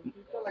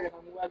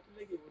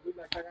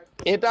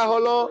 এটা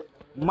হলো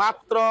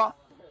মাত্র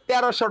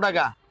 1300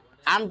 টাকা।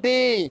 আন্টি,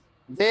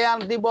 যে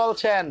আন্টি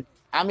বলছেন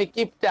আমি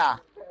কিপটা,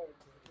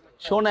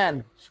 শোনেন,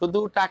 শুধু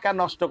টাকা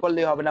নষ্ট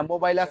করলেই হবে না,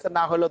 মোবাইল আছে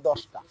না হলো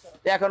 10টা।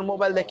 এখন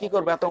মোবাইল দিয়ে কি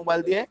করবে? এত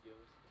মোবাইল দিয়ে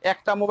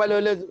একটা মোবাইল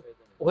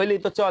হইলেই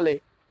তো চলে।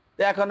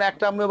 এখন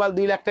একটা মোবাইল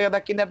 2 লাখ টাকা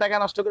কিনে টাকা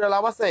নষ্ট করে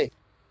লাভ আছে?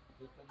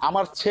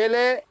 আমার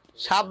ছেলে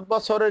 7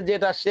 বছরের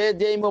যেটা, সে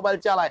যেই মোবাইল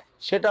চালায়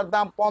সেটার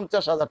দাম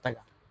 50,000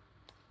 টাকা।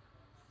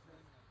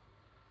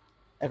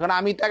 এখন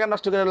আমি টাকা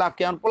নষ্ট করে লাভ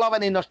কি? এখন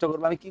পোলাবানি নষ্ট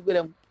করবো, আমি কি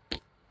করে?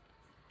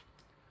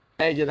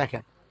 এই যে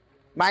দেখেন,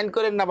 মাইন্ড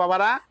করেন না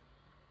বাবারা,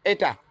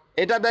 এটা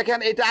এটা দেখেন,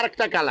 এটা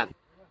আরেকটা কালার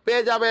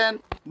পেয়ে যাবেন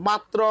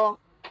মাত্র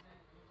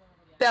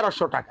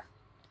 1300 টাকা।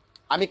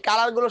 আমি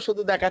কালারগুলো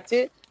শুধু দেখাচ্ছি,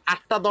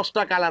 8টা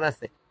 10টা কালার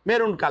আছে।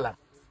 মেরুন কালার,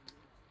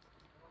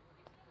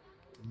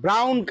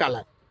 ব্রাউন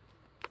কালার,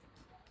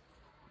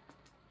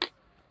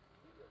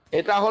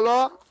 এটা হলো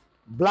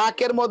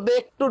ব্ল্যাকের মধ্যে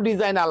একটু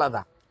ডিজাইন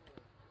আলাদা,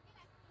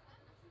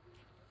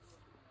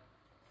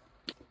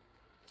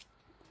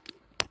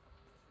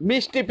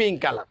 মিষ্টি পিঙ্ক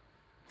কালার,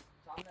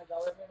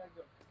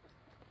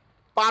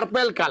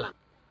 পার্পেল কালার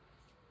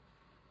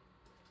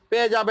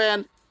পেয়ে যাবেন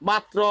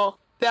মাত্র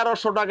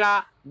 1300 টাকা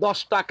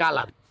 10টা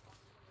কালার।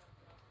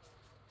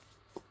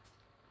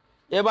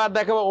 এবার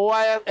দেখাবো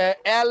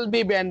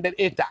এলবি ব্র্যান্ডের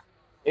এটা।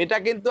 এটা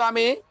কিন্তু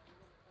আমি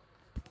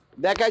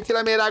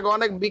দেখাইছিলাম এর আগে,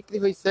 অনেক বিক্রি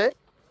হয়েছে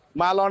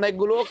মাল,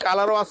 অনেকগুলো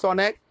কালারও আছে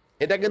অনেক।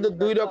 এটা কিন্তু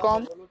দুই রকম।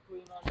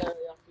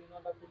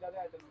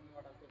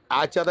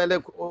 আচ্ছা তাহলে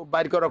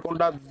বাইর করো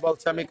কোনটা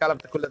বলছে, আমি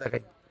কালারটা খুলে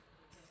দেখাই।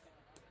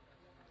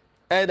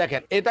 এই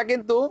দেখেন এটা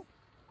কিন্তু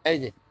এই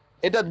যে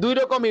এটা দুই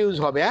রকম ইউজ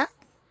হবে। হ্যাঁ,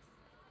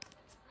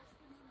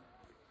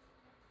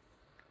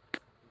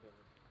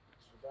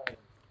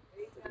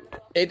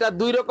 এটা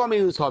দুই রকম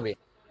ইউজ হবে।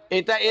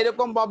 এটা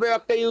এরকম ভাবে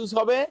একটা ইউজ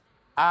হবে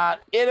আর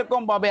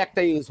এরকম ভাবে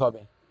একটা ইউজ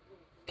হবে,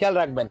 খেয়াল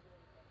রাখবেন।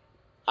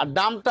 আর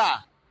দামটা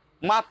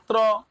মাত্র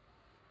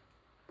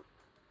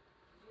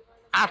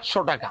 800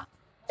 টাকা।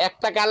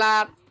 একটা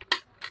কালার,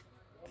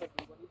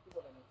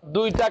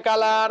 দুইটা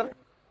কালার,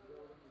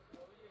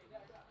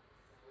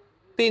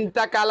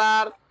 তিনটা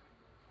কালার,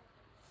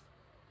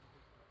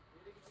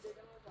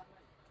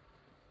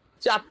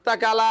 চারটা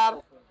কালার,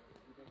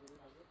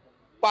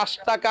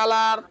 পাঁচটা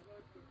কালার,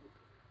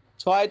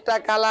 ছয়টা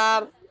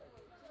কালার,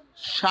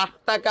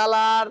 সাতটা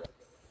কালার,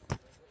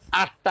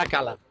 আটটা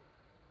কালার।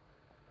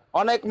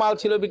 অনেক মাল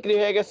ছিল, বিক্রি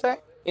হয়ে গেছে।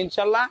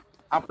 ইনশাল্লাহ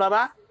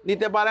আপনারা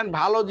নিতে পারেন,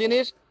 ভালো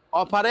জিনিস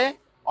অফারে।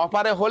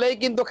 অফারে হলেই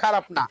কিন্তু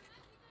খারাপ না।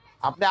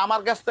 আপনি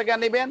আমার কাছ থেকে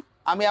নেবেন,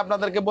 আমি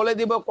আপনাদেরকে বলে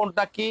দিব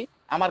কোনটা কি।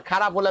 আমার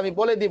খারাপ হলে আমি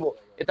বলে দিব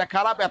এটা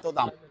খারাপ, এত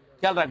দাম,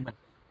 খেয়াল রাখবেন।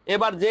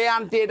 এবার যে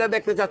আন্টি এটা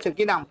দেখতে চাচ্ছেন,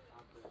 কি নাম?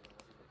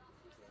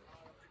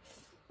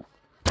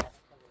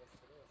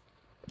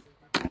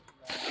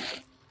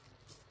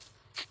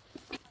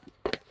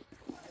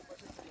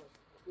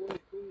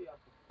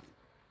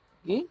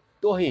 কি?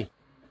 তহি।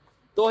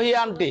 তহি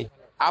আন্টি,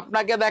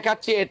 আপনাকে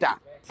দেখাচ্ছি এটা।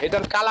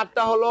 এটার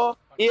কালারটা হলো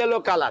ইয়েলো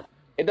কালার।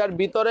 এটার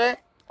ভিতরে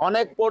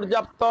অনেক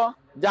পর্যাপ্ত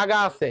জায়গা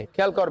আছে,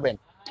 খেয়াল করবেন।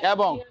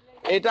 এবং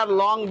এটার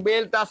লং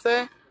বেল্ট আছে,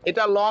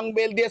 এটা লং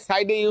বেল্ট দিয়ে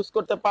সাইডে ইউজ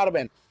করতে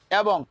পারবেন।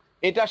 এবং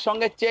এটার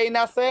সঙ্গে চেইন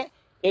আছে,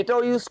 এটাও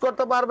ইউজ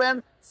করতে পারবেন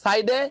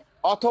সাইডে।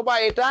 অথবা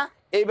এটা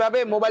এইভাবে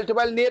মোবাইল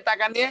টোবাইল নিয়ে,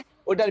 টাকা নিয়ে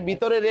ওইটার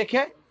ভিতরে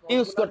রেখে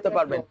ইউজ করতে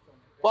পারবেন।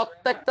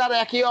 প্রত্যেকটার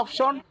একই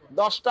অপশন,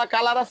 10টা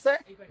কালার আছে।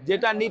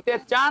 যেটা নিতে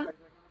চান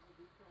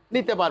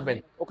নিতে পারবেন,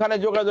 ওখানে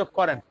যোগাযোগ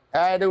করেন।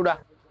 হ্যাঁ এটা উড়া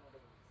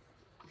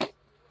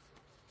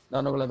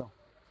দাও।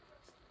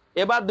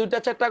 এবার দুইটা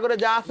চারটা করে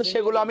যা আছে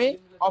সেগুলো আমি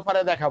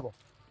অফারে দেখাবো।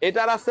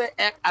 এটার আছে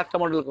আরেকটা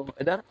মডেল,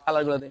 এটার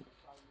কালার গুলো দিন।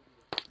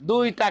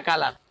 দুইটা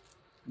কালার,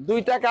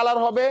 দুইটা কালার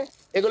হবে।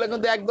 এগুলো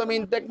কিন্তু একদম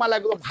ইনটেক মাল,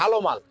 এগুলো ভালো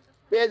মাল।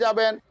 পেয়ে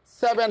যাবেন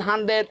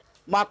 700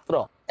 মাত্র।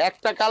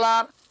 একটা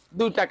কালার,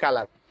 দুইটা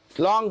কালার,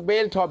 লং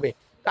বেল্ট হবে।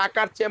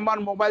 টাকার চেম্বার,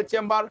 মোবাইল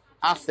চেম্বার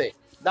আছে,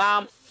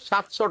 দাম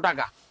 700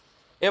 টাকা।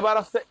 এবার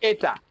আছে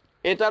এটা,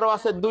 এটারও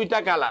আছে দুইটা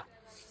কালার,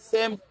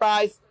 সেম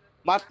প্রাইস,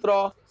 মাত্র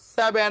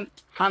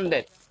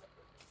 700।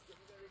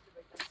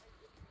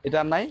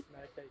 এটার নাই,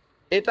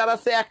 এটার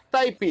আছে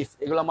একটাই পিস।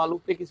 এগুলো মাল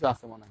উপরে কিছু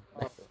আছে মনে হয়,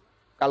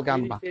 কালকে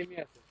আনবা।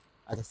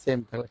 আচ্ছা সেম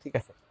থাকলে ঠিক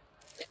আছে।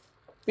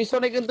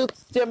 পিছনে কিন্তু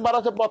চেম্বার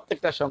আছে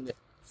প্রত্যেকটার সঙ্গে।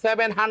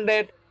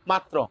 700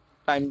 মাত্র।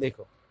 টাইম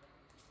দেখো।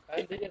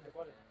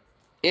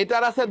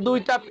 এটার আছে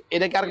দুইটা।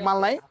 এটা কি আর মাল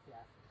নাই?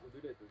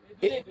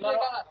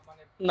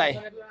 নাই।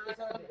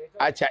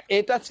 আচ্ছা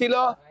এটা ছিল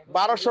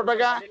 1200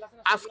 টাকা,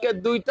 আজকে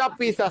দুইটা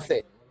পিস আছে,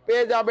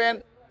 পেয়ে যাবেন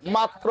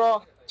মাত্র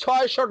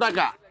 600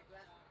 টাকা।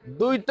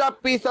 দুইটা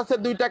পিস আছে,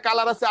 দুইটা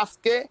কালার আছে,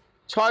 আজকে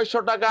 600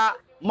 টাকা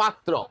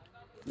মাত্র।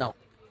 নাও।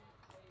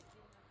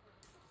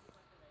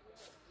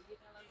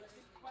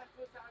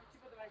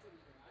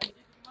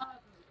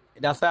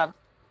 এটা স্যার,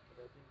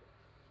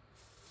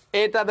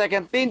 এটা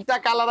দেখেন তিনটা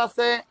কালার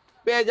আছে,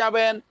 পেয়ে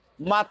যাবেন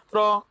মাত্র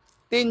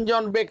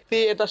 3জন ব্যক্তি।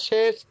 এটা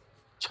শেষ,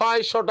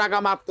 600 টাকা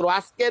মাত্র,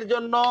 আজকের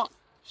জন্য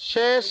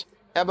শেষ।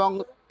 এবং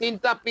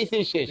তিনটা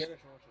পিসই শেষ।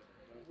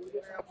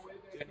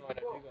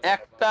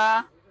 একটা,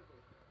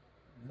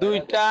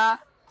 দুইটা,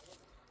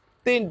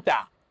 তিনটা,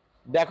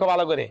 দেখো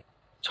ভালো করে।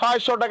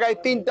 600 টাকায়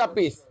তিনটা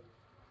পিস।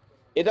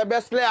 এটা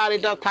বেচলে আর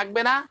এটা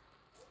থাকবে না,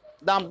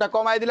 দামটা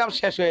কমাই দিলাম,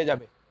 শেষ হয়ে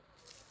যাবে।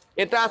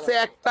 এটা আছে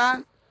একটা,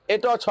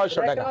 এটাও 600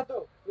 টাকা।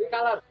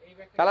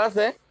 কালার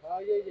আছে।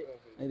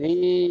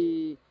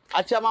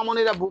 আচ্ছা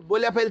মামনিরা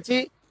বলে ফেলছি,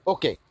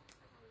 ওকে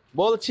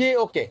বলছি,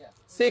 ওকে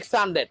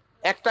 600।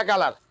 একটা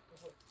কালার,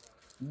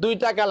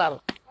 দুইটা কালার।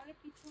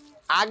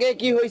 আগে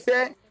কি হয়েছে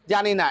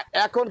জানি না,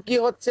 এখন কি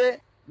হচ্ছে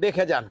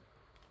দেখে যান।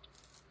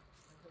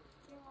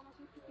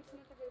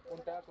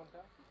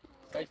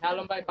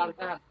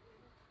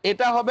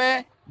 এটা হবে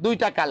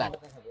দুইটা কালার।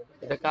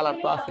 এটা কালার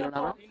তো আসলে না,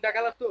 তিনটা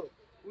কালার তো,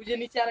 ওই যে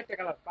নিচে আরেকটা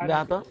কালার,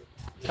 দেখো তো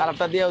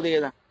কালারটা দিয়েও দিয়ে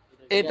দাও।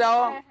 এটাও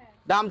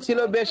দাম ছিল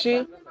বেশি,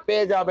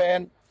 পেয়ে যাবেন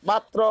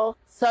মাত্র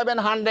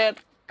 700।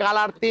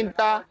 কালার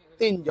তিনটা,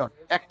 3জন।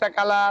 একটা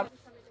কালার,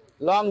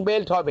 লং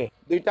বেল্ট হবে,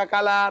 দুইটা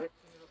কালার,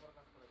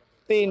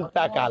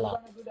 তিনটা কালার।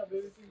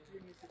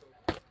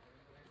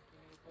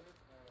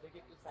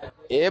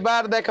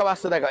 এবার দেখাবো,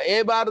 আসতে দেখো,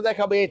 এবার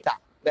দেখাবো এটা।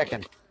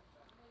 দেখেন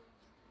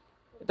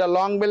এটা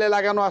লং বেলে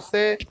লাগানো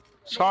আছে,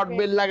 শর্ট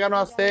বিল লাগানো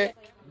আছে,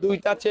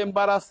 2টা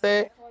চেম্বার আছে,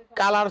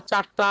 কালার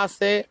 4টা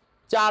আছে,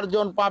 4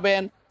 জন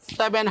পাবেন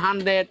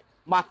 700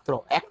 মাত্র।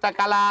 একটা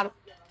কালার,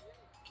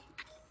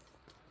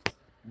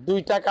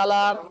 2টা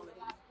কালার,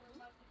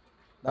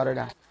 ধরে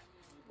না,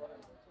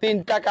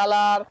 3টা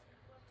কালার,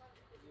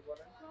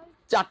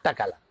 4টা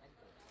কালার,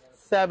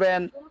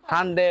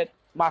 700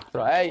 মাত্র।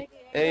 এই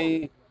এই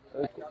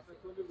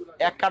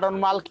 1 কার্টন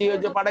মাল কি ওই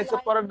যে পাঠাইছো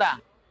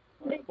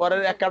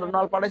পরের 1 কার্টন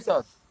মাল পাঠাইছো?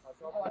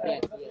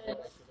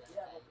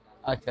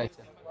 আচ্ছা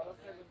আচ্ছা,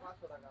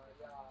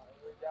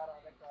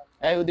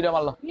 এই ওদিরা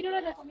মারলো,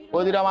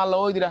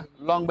 ওদিরা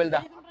লং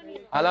বেলটা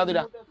হালা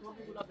ওদিরা।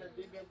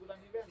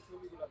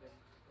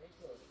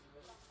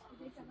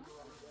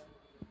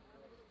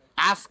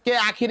 আজকে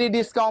আখিরি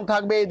ডিসকাউন্ট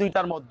থাকবে এই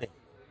 2টার মধ্যে,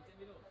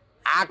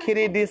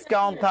 আখিরি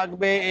ডিসকাউন্ট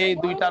থাকবে এই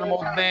 2টার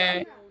মধ্যে।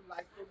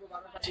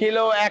 ছিল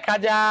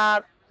 1000,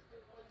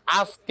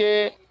 আজকে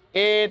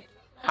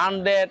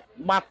 800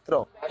 মাত্র।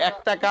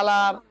 একটা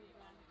কালার,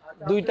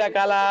 2টা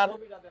কালার,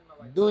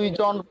 2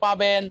 জন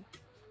পাবেন,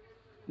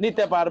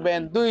 নিতে পারবেন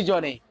 2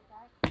 জনই,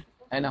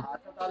 তাই না?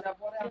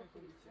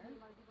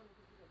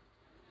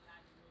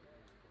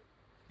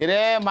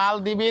 রে মাল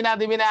দিবি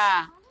না?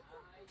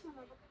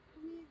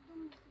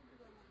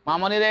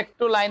 মামনির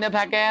একটু লাইনে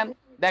থাকেন,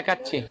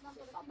 দেখাচ্ছি,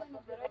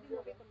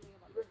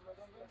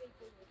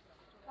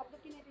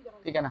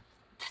 ঠিক আছে না?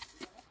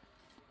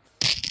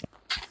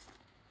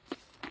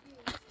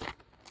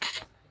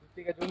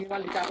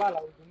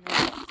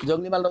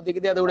 জঙ্গলি মাল দিকে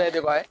দিয়ে দৌড়াই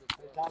দেবো।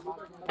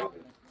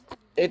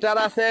 এটার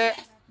আছে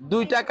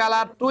 2টা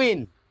কালার টুইন,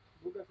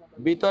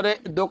 ভিতরে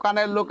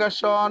দোকানের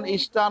location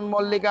eastern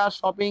Mallika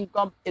shopping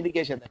complex, এদিকে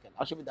এসে দেখেন,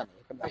 অসুবিধা নেই।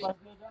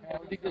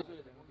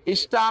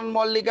 Eastern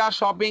Mallika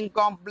shopping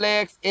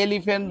complex,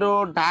 elephant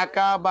road,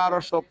 Dhaka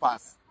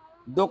 1205।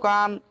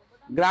 দোকান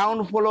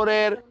গ্রাউন্ড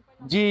ফ্লোরের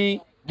জি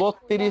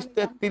 32,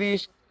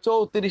 33,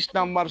 34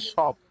 নম্বর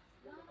শপ।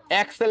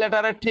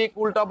 এক্সেলেটারের ঠিক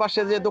উল্টা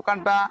পাশে যে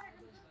দোকানটা,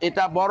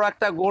 এটা বড়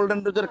একটা গোল্ডেন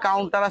রোজের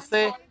কাউন্টার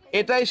আছে,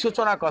 এটাই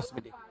সূচনা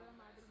কসমেটিক।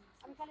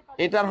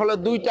 এটার হলো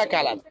 2টা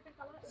কালার,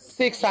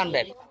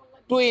 600,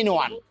 2 in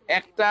 1,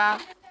 একটা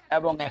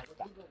এবং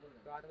একটা,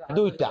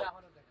 2টা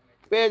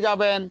পেয়ে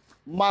যাবেন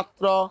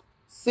মাত্র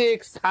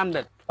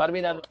 600। পারবি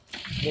না?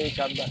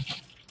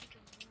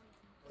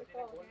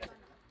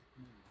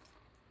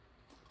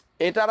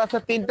 এটার আছে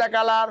 3টা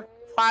কালার,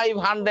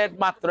 500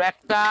 মাত্র।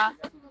 একটা,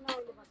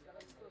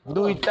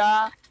 2টা,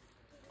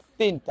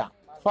 3টা,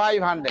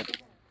 500।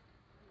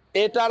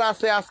 এটার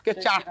আছে আজকে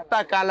 4টা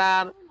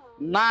কালার,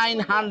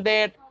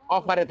 900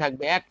 অফারে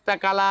থাকবে। একটা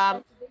কালার,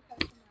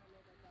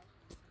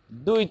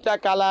 2টা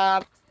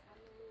কালার,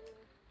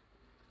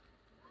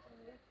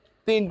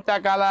 3টা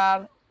কালার,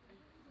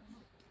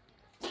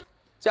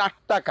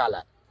 4টা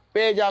কালার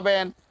পেয়ে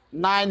যাবেন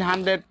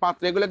 900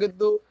 মাত্র। এগুলো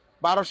কিন্তু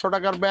 1200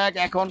 টাকার ব্যাগ,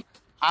 এখন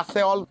আছে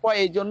অল্প,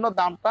 এই জন্য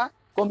দামটা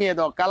কমিয়ে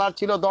দাও। কালার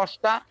ছিল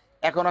 10টা,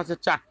 এখন আছে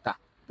 4টা,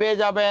 পেয়ে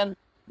যাবেন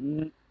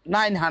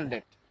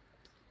 900।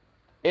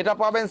 এটা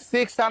পাবেন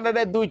 600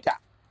 এর 2টা,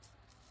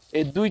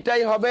 এই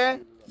 2টাই হবে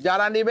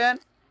যারা নেবেন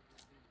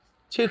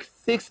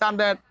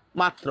 600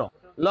 মাত্র।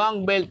 লং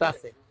বেল্ট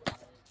আছে,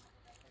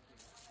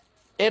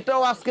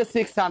 এটাও আজকে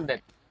 600,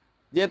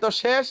 যেহেতু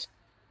শেষ,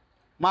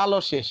 মালও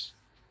শেষ,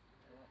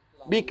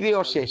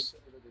 বিক্রিও শেষ।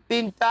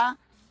 3টা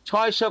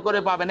 600 করে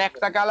পাবেন।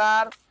 একটা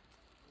কালার,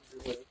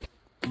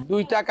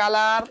 2টা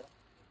কালার,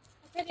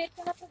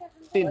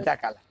 3টা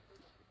কালার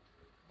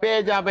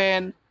পেয়ে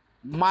যাবেন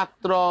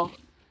মাত্র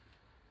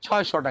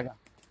 600 টাকা।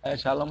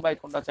 শালম ভাই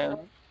কোনটা চাই?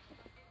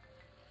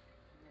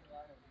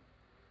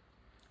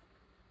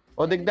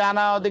 ওদিক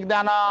দানা, ওদিক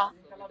দানা।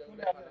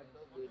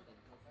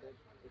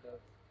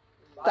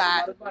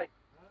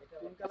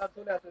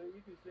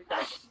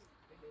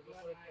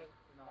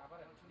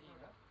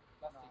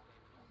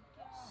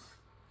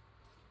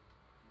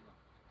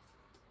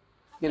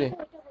 কিরে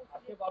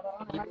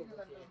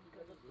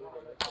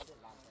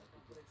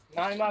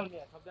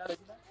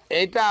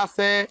এইটা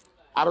আছে,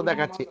 আরো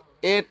দেখাচ্ছি।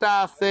 এটা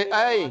আছে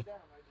এই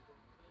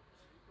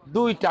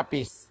 2টা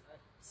পিস,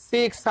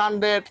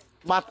 600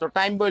 মাত্র।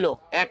 টাইম বইলো,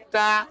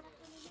 একটা,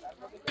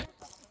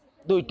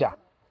 2টা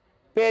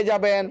পেয়ে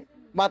যাবেন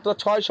মাত্র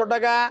 600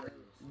 টাকা।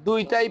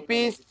 2টাই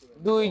পিস,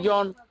 2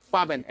 জন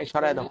পাবেন। এই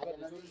সরাই দাও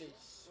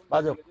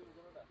বাজক,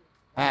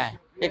 হ্যাঁ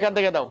এখান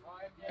থেকে দাও।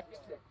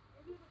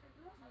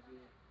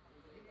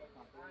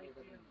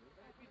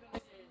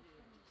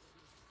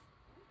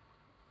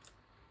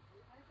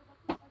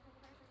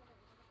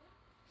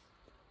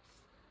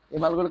 এই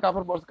মালগুলো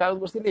কাপড় কাগজ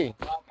বসছিলি,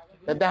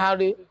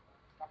 দেখাওনি,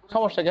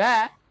 সমস্যা কি?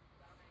 হ্যাঁ,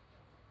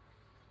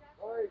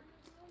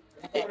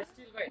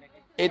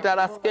 এটার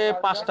আজকে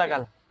 5টা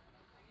কালার,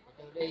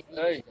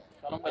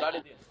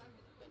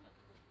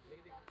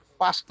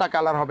 5টা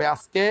কালার হবে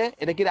আজকে।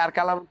 এটা কি আর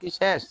কালার কি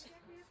শেষ?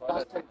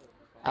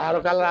 আরো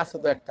কালার আছে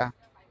তো।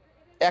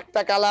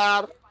 একটা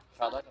কালার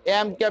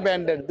MK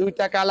ব্র্যান্ডের,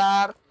 2টা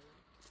কালার,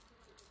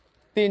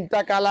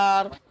 3টা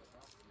কালার,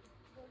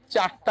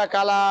 4টা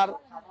কালার,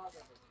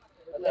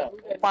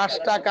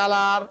 5টা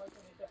কালার,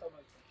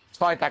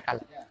 6টা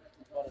কালার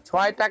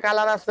 6টা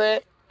কালার আছে,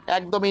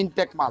 একদম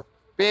ইনটেক মাল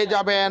পেয়ে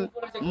যাবেন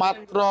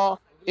মাত্র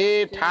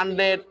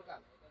 800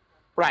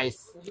 প্রাইস।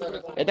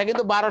 এটা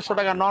কিন্তু 1200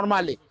 টাকা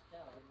নরমালি।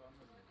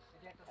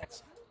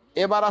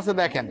 এবার আছে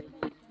দেখেন,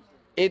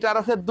 এটার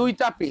আছে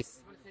 2টা পিস,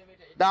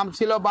 দাম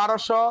ছিল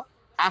 1200,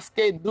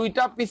 আজকে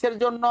 2টা পিসের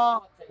জন্য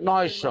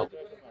 900,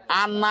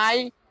 আর নাই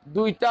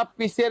 2টা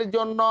পিসের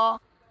জন্য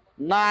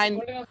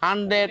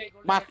 900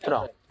 মাত্র।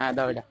 হ্যাঁ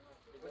দাও এটা,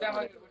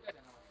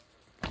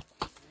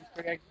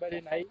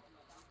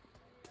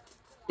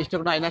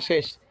 স্টক নাই না,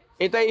 শেষ।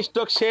 এটা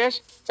স্টক শেষ,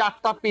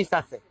 4টা পিস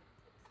আছে।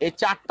 এই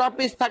 4টা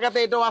পিস থাকাতে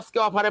এটাও আজকে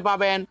অফারে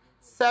পাবেন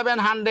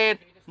 700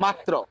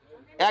 মাত্র,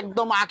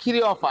 একদম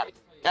আখিরি অফার।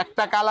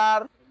 একটা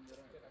কালার,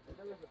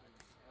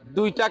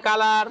 2টা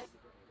কালার,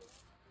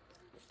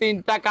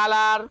 3টা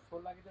কালার,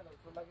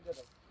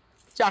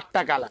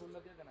 4টা কালার,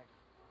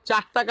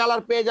 4টা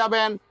কালার পেয়ে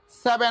যাবেন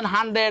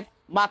 700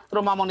 মাত্র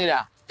মামনিরা।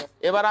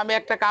 এবার আমি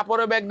একটা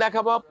কাপড়ের ব্যাগ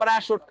দেখাবো,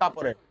 প্যারাশুট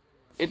কাপড়ের।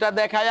 এটা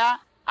দেখায়া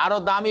আরো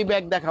দামি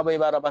ব্যাগ দেখাবো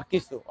এবার, আবার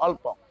কিছু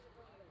অল্প।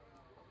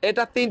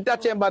 এটা 3টা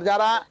চেম্বার,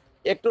 যারা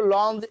একটু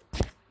লং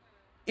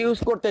ইউজ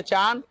করতে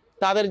চান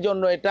তাদের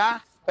জন্য এটা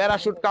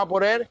প্যারাশুট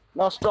কাপড়ের,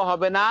 নষ্ট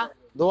হবে না,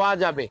 ধোয়া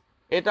যাবে।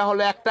 এটা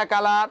হলো একটা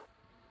কালার,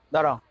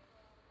 ধরো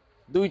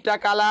 2টা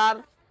কালার,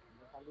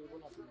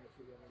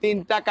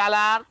 3টা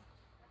কালার,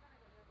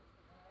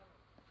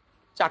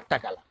 4টা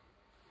কালার।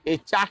 এই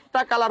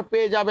 4টা কালার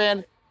পেয়ে যাবেন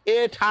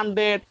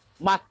 800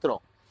 মাত্র।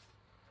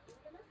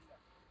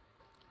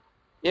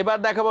 এবার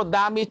দেখাবো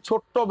দামি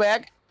ছোট্ট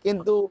ব্যাগ,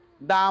 কিন্তু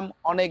দাম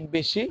অনেক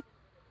বেশি।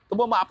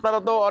 তবু আপনারা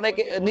তো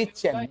অনেকে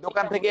নিচ্ছেন,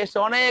 দোকান থেকে এসে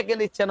অনেকে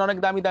নিচ্ছেন অনেক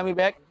দামি দামি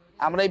ব্যাগ,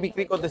 আমরাই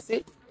বিক্রি করতেছি।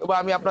 তবু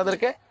আমি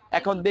আপনাদেরকে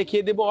এখন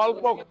দেখিয়ে দেব,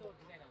 অল্প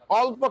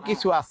অল্প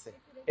কিছু আছে।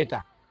 এটা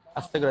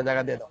আস্তে করে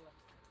জায়গা দিয়ে দাও।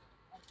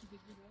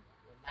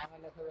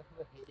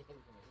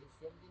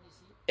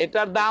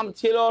 এটার দাম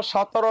ছিল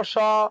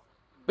 1700,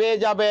 পেয়ে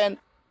যাবেন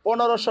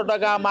 1500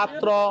 টাকা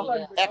মাত্র।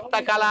 একটা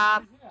কালার,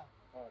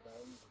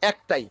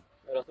 একটাই,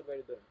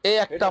 এই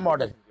একটা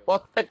মডেল,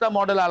 প্রত্যেকটা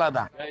মডেল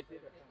আলাদা।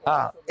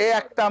 হ্যাঁ, এই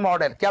একটা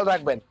মডেল, খেয়াল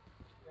রাখবেন,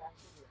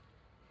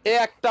 এই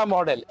একটা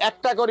মডেল,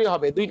 একটা করে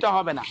হবে, 2টা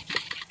হবে না।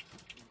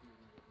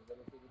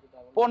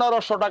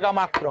 1500 টাকা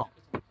মাত্র,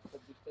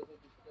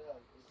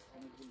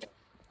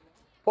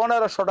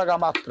 1500 টাকা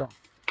মাত্র,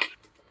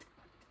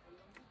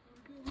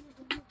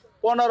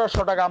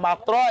 1500 টাকা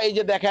মাত্র। এই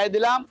যে দেখাই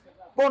দিলাম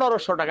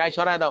 1500 টাকায়।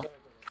 সরাই দাও,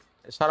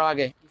 সরাও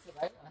আগে।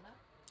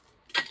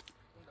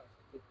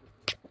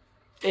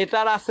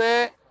 এটার আছে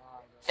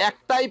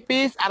একটাই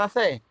পিস, আর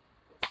আছে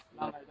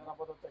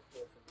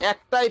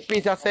একটাই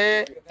পিস আছে,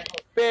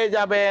 পেয়ে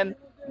যাবেন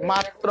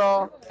মাত্র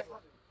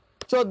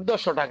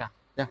 1400 টাকা।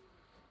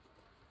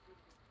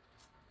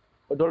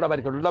 ঢোলটা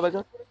বাইর কর, ঢোলটা বাইর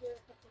কর,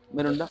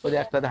 মেরুনটা ওই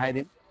একটা দেখাই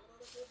দিন।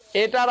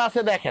 এটার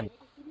আছে দেখেন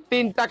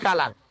 3টা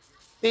কালার,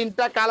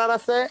 3টা কালার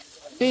আছে,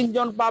 3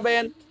 জন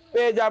পাবেন,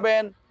 পেয়ে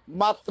যাবেন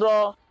মাত্র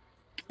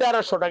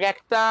 1300 টাকা।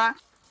 একটা,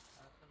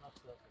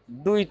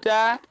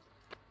 2টা,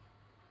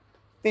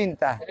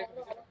 3টা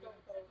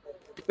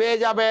পেয়ে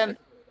যাবেন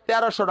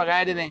 1300 টাকা।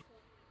 আইডিনে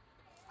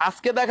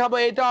আজকে দেখাবো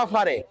এটা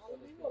অফারে,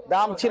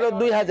 দাম ছিল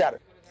 2000,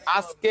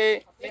 আজকে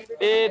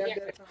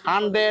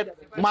 800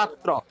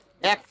 মাত্র।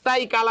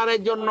 একটাই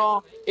কালারের জন্য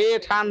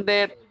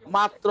 800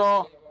 মাত্র।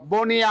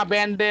 বনিয়া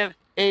ব্র্যান্ডের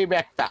এই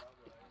ব্যাগটা,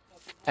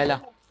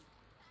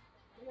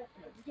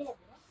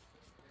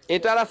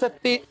 এটার আছে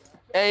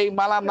এই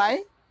মালা নাই,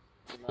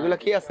 এগুলো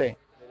কি আছে,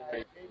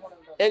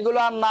 এগুলো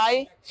আর নাই,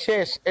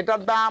 শেষ।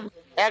 এটার দাম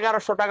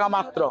 1100 টাকা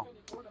মাত্র,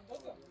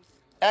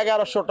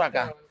 1100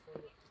 টাকা,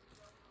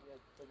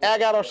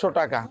 1100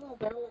 টাকা,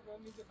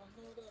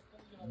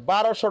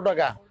 1200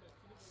 টাকা,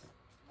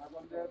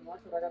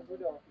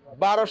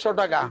 1200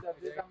 টাকা,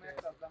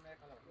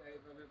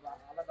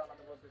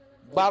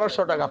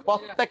 1200 টাকা।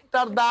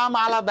 প্রত্যেকটার দাম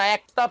আলাদা,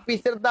 একটা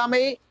পিসের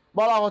দামেই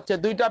বলা হচ্ছে,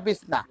 2টা পিস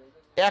না,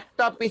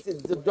 একটা পিস।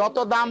 যত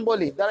দাম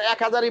বলি,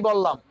 1000ই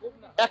বললাম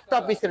একটা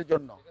পিসের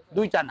জন্য,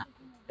 2টা না,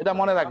 এটা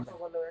মনে রাখবেন।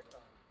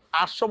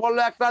 800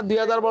 বললো একটা,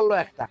 2000 বললো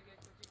একটা,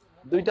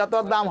 2টা তো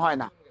দাম হয়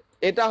না।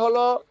 এটা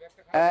হলো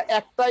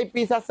একটাই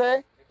পিস আছে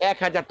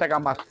 1000 টাকা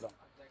মাত্র,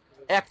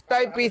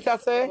 একটাই পিস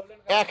আছে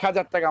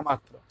 1000 টাকা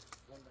মাত্র।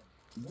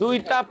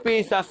 2টা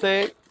পিস আছে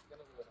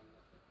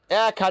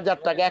 1000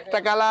 টাকা, একটা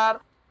কালার,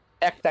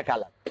 একটা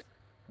কালার,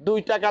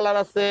 2টা কালার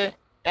আছে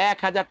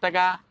 1000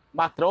 টাকা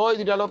মাত্র। ওই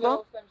 2টা হলো তো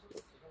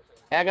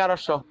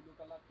 1100,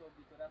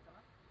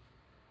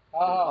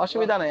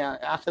 অসুবিধা নেই,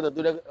 আছে তো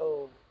 2টা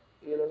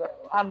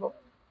আনবো,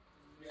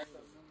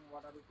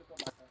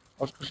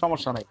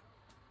 সমস্যা নাই।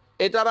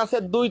 এটার আছে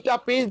 2টা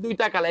পিস,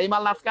 2টা কালার। এই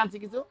মাল আজকে আনছি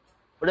কিছু,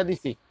 ওটা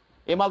দিছি।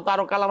 এই মাল তো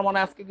আরো কালার মনে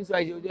আজকে কিছু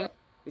আইছে, ওই যে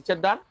পিছের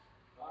ডান,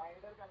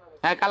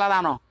 হ্যাঁ কালার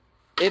আনো।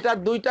 এটার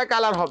 2টা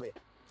কালার হবে,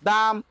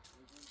 দাম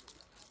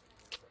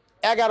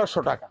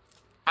 1100 টাকা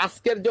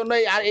আজকের জন্য।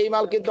 আর এই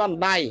মাল কিন্তু আর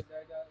নাই,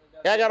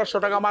 1100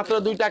 টাকা মাত্র,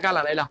 2টা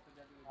কালার। এলাম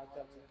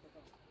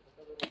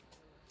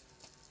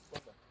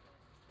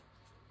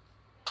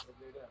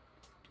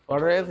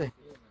অর্ডার হয়ে গেছে,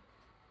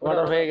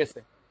 অর্ডার হয়ে গেছে,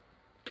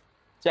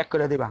 চেক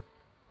করে দিবা।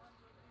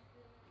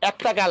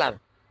 একটা কালার,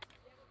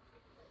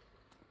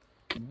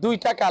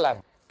 দুইটা কালার,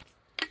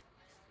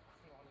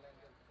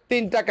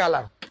 তিনটা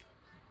কালার,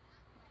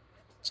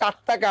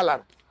 চারটা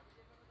কালার,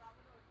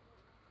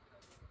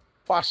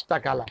 পাঁচটা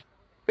কালার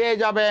পেয়ে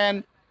যাবেন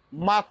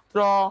মাত্র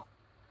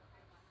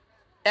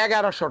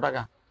 1100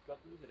 টাকা।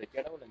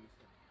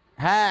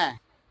 হ্যাঁ,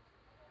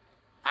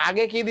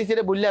 আগে কি দিছি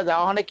রে ভুলিয়া যাও,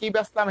 ওখানে কি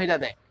বেচলাম এটা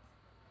দেয়।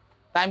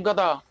 টাইম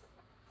কত?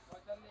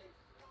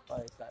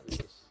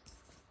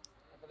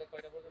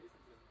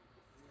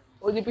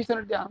 ওই যে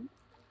পিছনে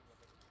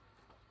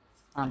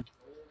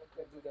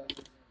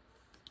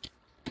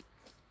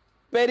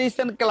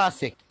প্যারিসিয়ান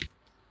ক্লাসিক,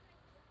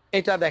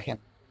 এটা দেখেন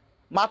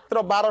মাত্র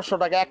 1200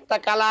 টাকা। একটা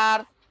কালার,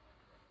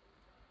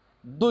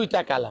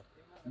 দুইটা কালার,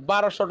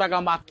 1200 টাকা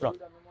মাত্র।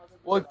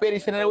 ওই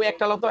প্যারিসিয়ানের ওই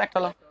একটা লো তো, একটা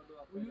লো,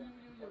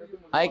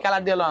 এই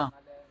কালার দিয়ে লো।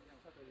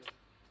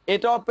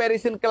 এটাও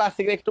প্যারিসিয়ান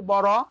ক্লাসিক, একটু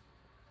বড়,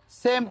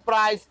 সেম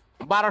প্রাইস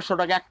 1200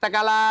 টাকা। একটা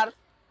কালার,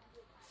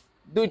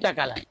 দুইটা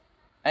কালার।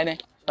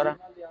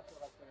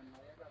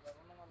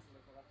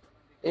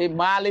 এই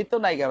মালই তো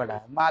নাই বেটা,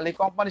 মালই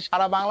কোম্পানি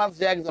সারা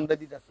বাংলাদেশে একজন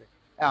দিতেছে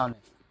এখন।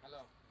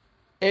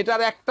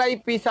 এটার একটাই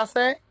পিস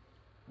আছে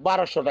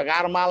 1200 টাকা,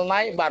 আর মাল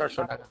নাই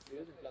 1200 টাকা।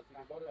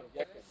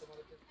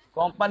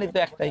 কোম্পানি তো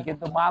একটাই,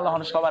 কিন্তু মাল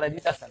এখন সবার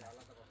দিতেছে না,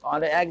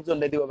 আমাদের একজন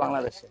দিব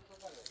বাংলাদেশে।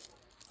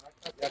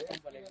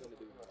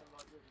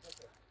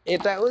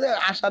 এটা ওই যে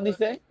আশা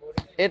দিছে,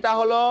 এটা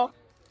হলো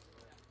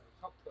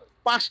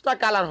 5টা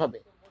কালার হবে,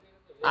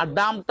 আর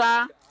দামটা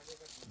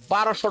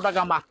 1200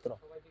 টাকা মাত্র।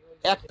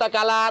 একটা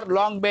কালার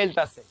লং বেল্ট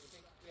আছে,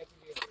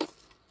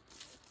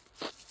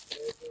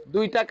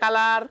 দুইটা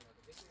কালার,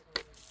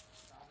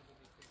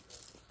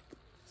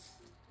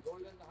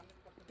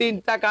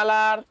 তিনটা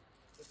কালার,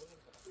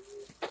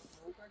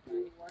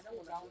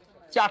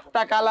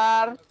 চারটা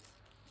কালার,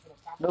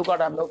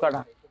 নৌকাটা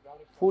নৌকাটা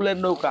ফুলের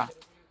নৌকা,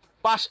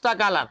 5টা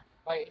কালার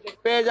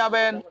পেয়ে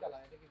যাবেন।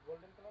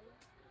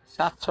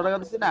 700 টাকা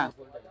দিচ্ছি না,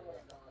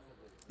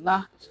 না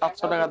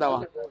 700 টাকা দেওয়া।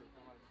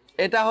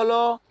 এটা হলো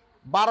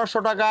 1200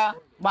 টাকা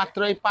মাত্র।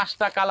 এই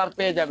 5টা কালার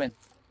পেয়ে যাবেন।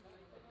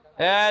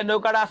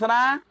 নৌকাটা আছে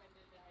না,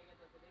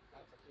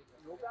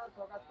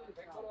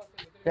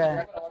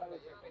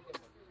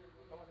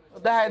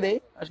 দেখাই দেই,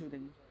 অসুবিধা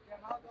নেই,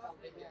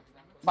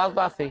 মাল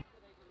তো আছে,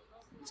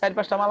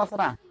 4-5টা মাল আছে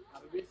না,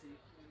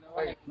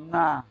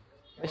 না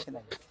বেশি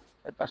নাই,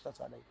 4-5টা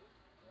 6টাই।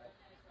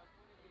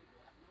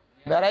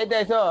 বেড়াইতে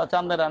আইছো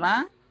চান্দেরা না,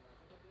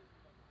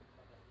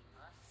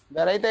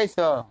 বেড়াইতে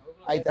আইছো,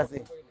 আইতাছি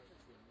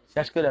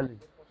শেষ করে আলি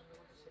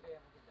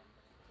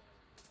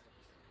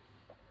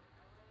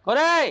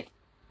করে।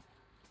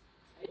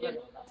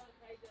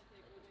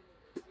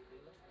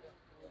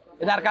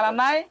 এটার কালার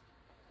নাই,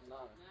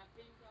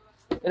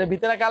 এর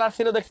ভিতরে কালার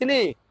ছিল দেখছিলি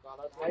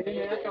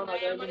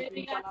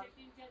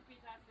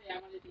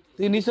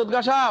তুই? নিশুত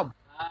গা সব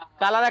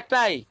কালার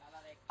একটাই।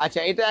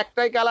 আচ্ছা, এটা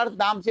একটাই কালার,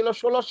 দাম ছিল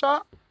 1600,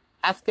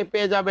 আজকে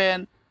পেয়ে যাবেন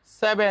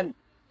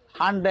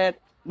 700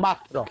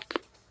 মাত্র।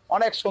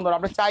 অনেক সুন্দর,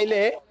 আপনি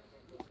চাইলে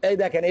এই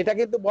দেখেন, এটা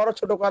কিন্তু বড়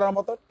ছোট করার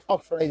মতো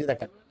অপশন, এই যে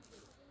দেখেন,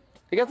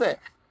 ঠিক আছে।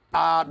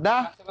 আর না,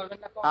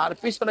 আর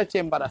পিছনে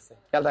চেম্বার আছে,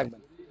 খেয়াল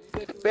রাখবেন।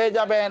 পেয়ে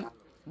যাবেন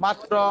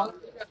মাত্র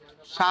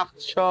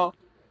 700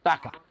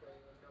 টাকা।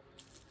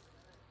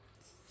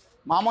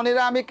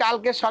 মামনিরা, আমি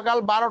কালকে সকাল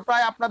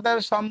 12টায় আপনাদের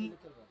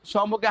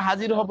সম্মুখে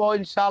হাজির হব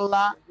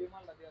ইনশাআল্লাহ,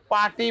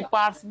 পার্টি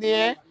পার্টস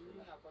নিয়ে।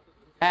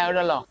 হ্যাঁ,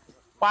 ওটা লো,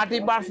 পার্টি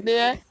পার্টস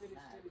নিয়ে,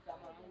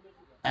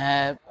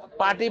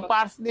 পার্টি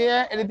পার্টস নিয়ে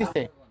এনে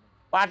দিছে,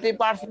 পার্টি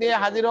পার্টস নিয়ে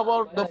হাজির হব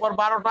দুপুর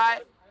 12টায়।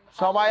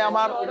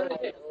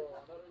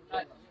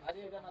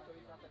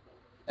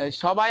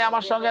 সবাই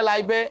আমার সঙ্গে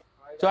লাইভে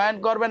জয়েন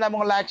করবেন এবং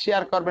লাইক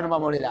শেয়ার করবেন।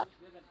 মামনিরা,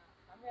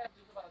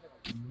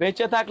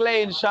 বেঁচে থাকলে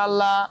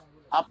ইনশাআল্লাহ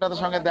আপনাদের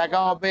সঙ্গে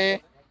দেখা হবে।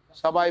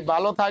 সবাই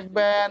ভালো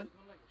থাকবেন,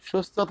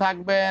 সুস্থ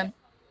থাকবেন।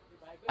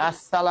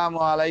 আসসালামু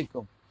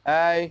আলাইকুম।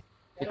 এই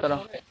কি করো?